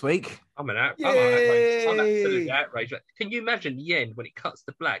Jim's won this week. I'm absolute outrage. Can you imagine the end when it cuts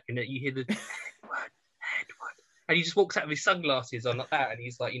to black and you hear the Edward, and he just walks out with his sunglasses on like that, and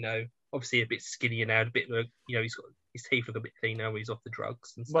he's like, obviously a bit skinnier now, a bit, he's got his teeth look a bit cleaner when he's off the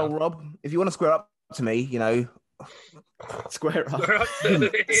drugs and stuff. Well, Rob, if you want to square up to me, square up.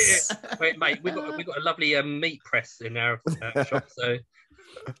 Wait, mate, we've got a lovely meat press in our shop, so.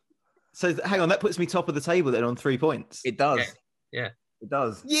 So hang on, that puts me top of the table then on 3 points. It does. Yeah. It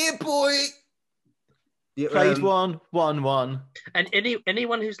does. Yeah, boy. Yeah, Played 1-1. And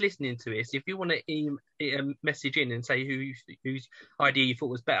anyone who's listening to this, if you want to message in and say whose idea you thought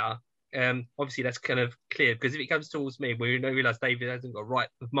was better, obviously that's kind of clear, because if it comes towards me, we realise David hasn't got right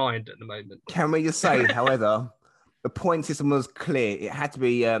of mind at the moment. Can we just say, however, the point system was clear. It had to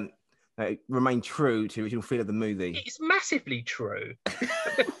be remain true to the original feel of the movie. It's massively true.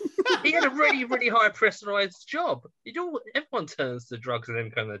 He had a really, really high pressurized job. Everyone turns to drugs and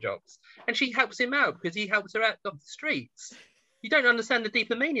them kind of jobs. And she helps him out because he helps her out of the streets. You don't understand the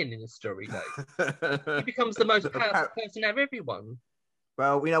deeper meaning in this story, though. He becomes the most powerful person out of everyone.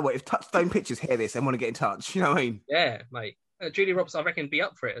 Well, you know what? If Touchstone Pictures hear this and want to get in touch, you know what I mean? Yeah, mate. Julia Roberts, I reckon, would be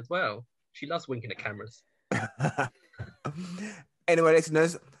up for it as well. She loves winking at cameras. Anyway,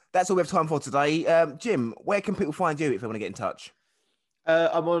 listeners, that's all we have time for today. Jim, where can people find you if they want to get in touch?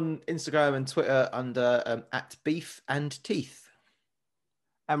 I'm on Instagram and Twitter under @beef&teeth.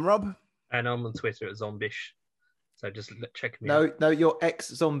 And Rob? And I'm on Twitter at Zombish. So just check me No, out. no, you're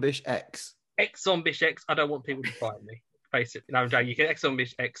ex-Zombish X. Ex-Zombish X. I don't want people to find me. Basically, no, I'm joking. You can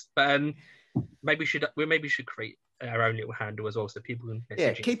ex-Zombish X. But maybe we should create our own little handle as well, so people can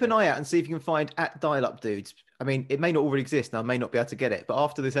message. Yeah, keep an eye out and see if you can find @DialUpDudes. I mean, it may not already exist, and I may not be able to get it, but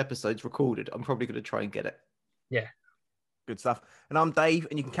after this episode's recorded, I'm probably going to try and get it. Yeah. Good stuff. And I'm Dave,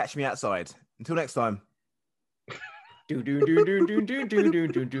 and you can catch me outside. Until next time. Really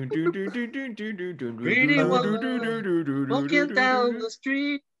walking down the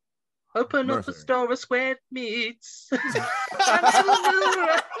street, open up a store of square meats.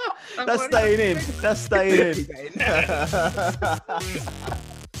 That's staying in. That's staying in.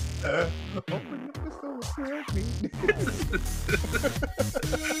 Open up the store of square meat.